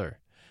Blessed Mother.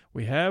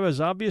 We have as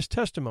obvious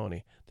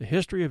testimony the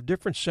history of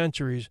different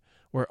centuries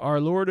where our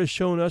Lord has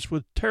shown us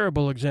with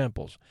terrible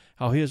examples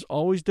how he has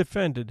always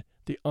defended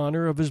the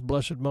honor of his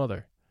Blessed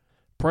Mother.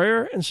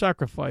 Prayer and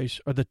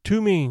sacrifice are the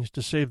two means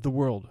to save the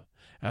world.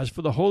 As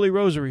for the Holy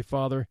Rosary,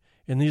 Father,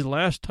 in these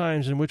last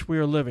times in which we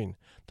are living,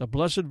 the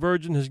Blessed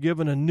Virgin has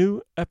given a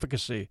new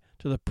efficacy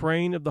to the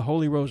praying of the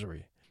Holy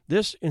Rosary.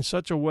 This in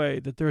such a way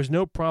that there is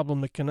no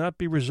problem that cannot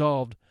be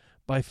resolved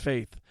by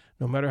faith,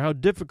 no matter how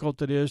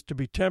difficult it is to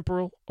be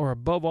temporal or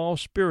above all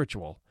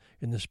spiritual,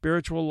 in the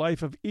spiritual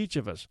life of each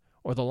of us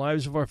or the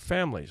lives of our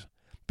families,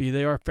 be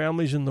they our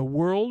families in the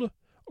world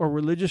or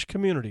religious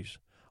communities,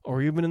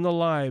 or even in the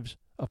lives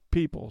of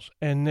peoples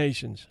and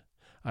nations.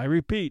 I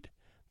repeat,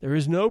 there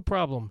is no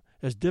problem,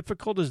 as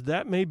difficult as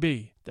that may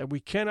be, that we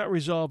cannot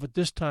resolve at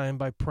this time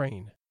by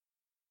praying.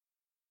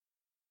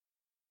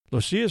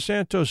 Lucia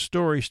Santos'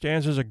 story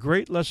stands as a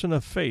great lesson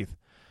of faith.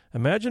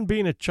 Imagine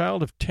being a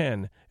child of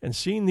 10 and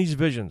seeing these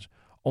visions,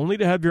 only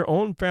to have your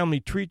own family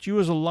treat you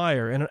as a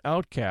liar and an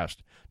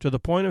outcast, to the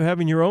point of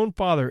having your own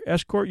father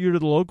escort you to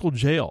the local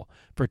jail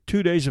for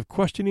 2 days of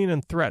questioning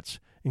and threats,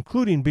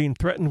 including being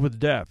threatened with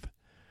death.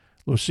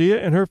 Lucia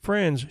and her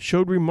friends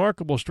showed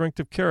remarkable strength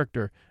of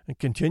character and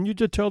continued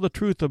to tell the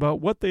truth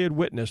about what they had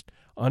witnessed,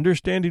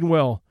 understanding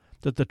well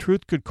that the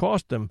truth could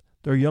cost them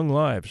their young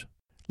lives.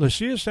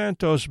 Lucia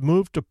Santos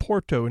moved to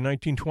Porto in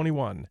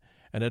 1921,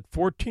 and at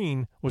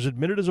 14 was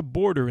admitted as a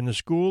boarder in the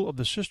school of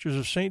the Sisters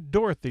of St.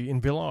 Dorothy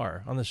in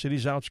Vilar, on the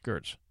city's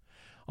outskirts.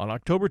 On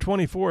October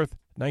 24th,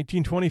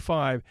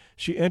 1925,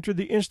 she entered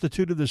the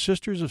Institute of the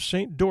Sisters of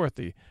St.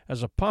 Dorothy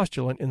as a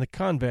postulant in the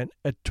convent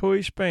at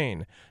Tui,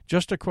 Spain,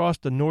 just across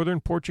the northern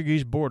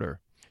Portuguese border.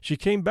 She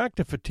came back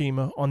to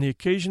Fatima on the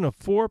occasion of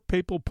 4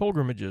 papal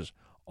pilgrimages,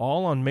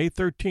 all on May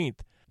 13th,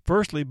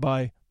 firstly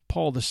by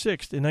Paul VI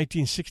in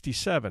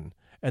 1967,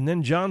 and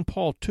then John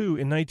Paul II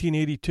in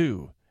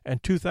 1982,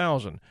 and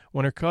 2000,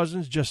 when her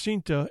cousins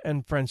Jacinta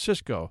and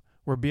Francisco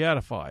were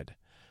beatified.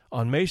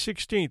 On May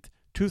 16th,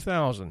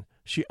 2000,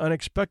 she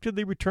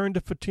unexpectedly returned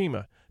to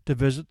Fatima to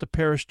visit the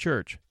parish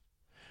church.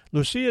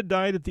 Lucia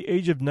died at the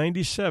age of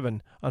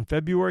 97 on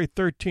February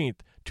 13,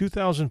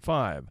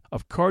 2005,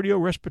 of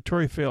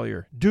cardiorespiratory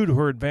failure due to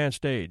her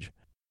advanced age.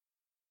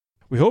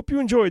 We hope you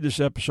enjoyed this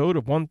episode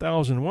of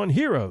 1001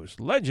 Heroes,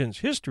 Legends,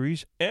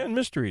 Histories, and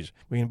Mysteries.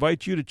 We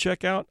invite you to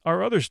check out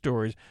our other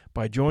stories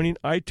by joining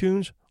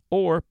iTunes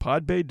or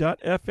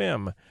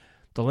podbay.fm.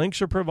 The links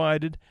are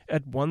provided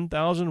at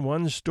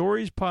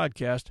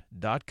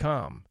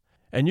 1001storiespodcast.com.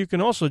 And you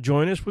can also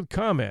join us with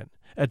comment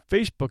at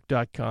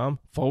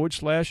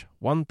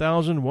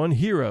facebook.com/1001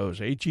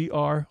 Heroes,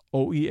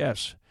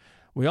 HEROES.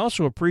 We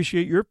also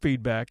appreciate your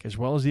feedback as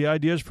well as the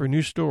ideas for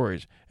new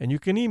stories, and you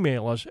can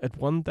email us at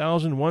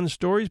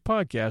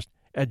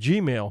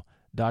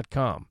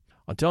 1001storiespodcast@gmail.com.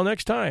 Until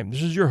next time,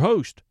 this is your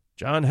host,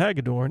 John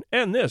Hagedorn,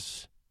 and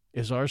this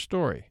is our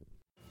story.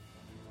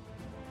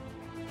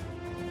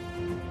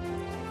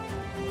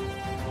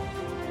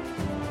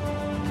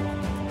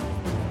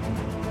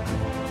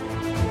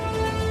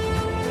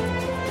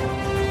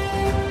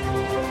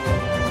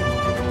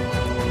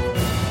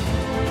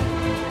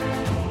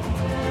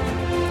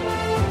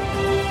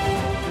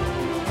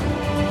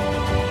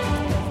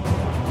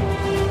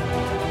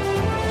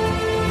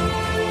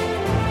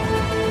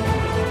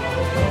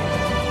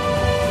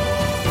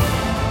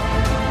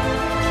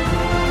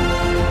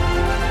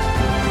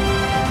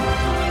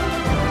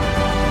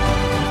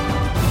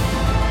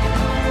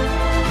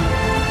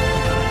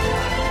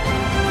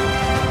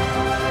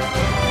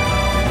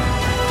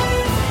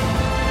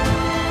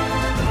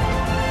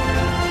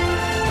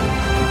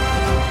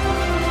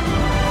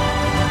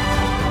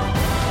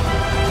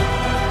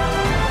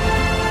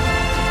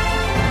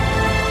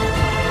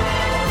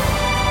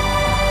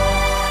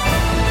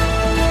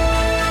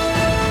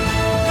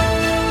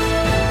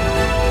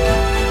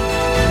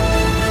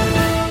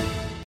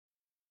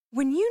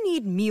 When you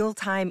need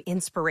mealtime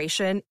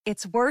inspiration,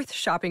 it's worth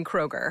shopping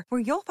Kroger,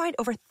 where you'll find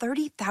over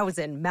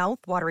 30,000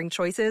 mouth-watering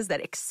choices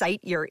that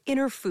excite your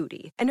inner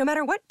foodie. And no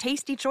matter what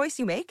tasty choice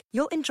you make,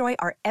 you'll enjoy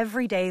our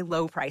everyday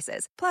low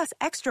prices, plus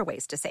extra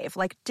ways to save,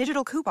 like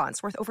digital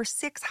coupons worth over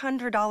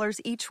 $600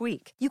 each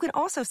week. You can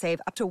also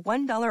save up to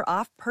 $1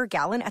 off per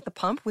gallon at the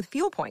pump with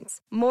fuel points.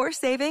 More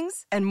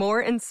savings and more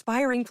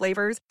inspiring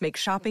flavors make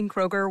shopping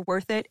Kroger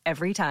worth it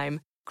every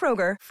time.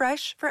 Kroger,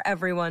 fresh for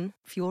everyone.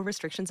 Fuel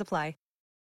restrictions apply.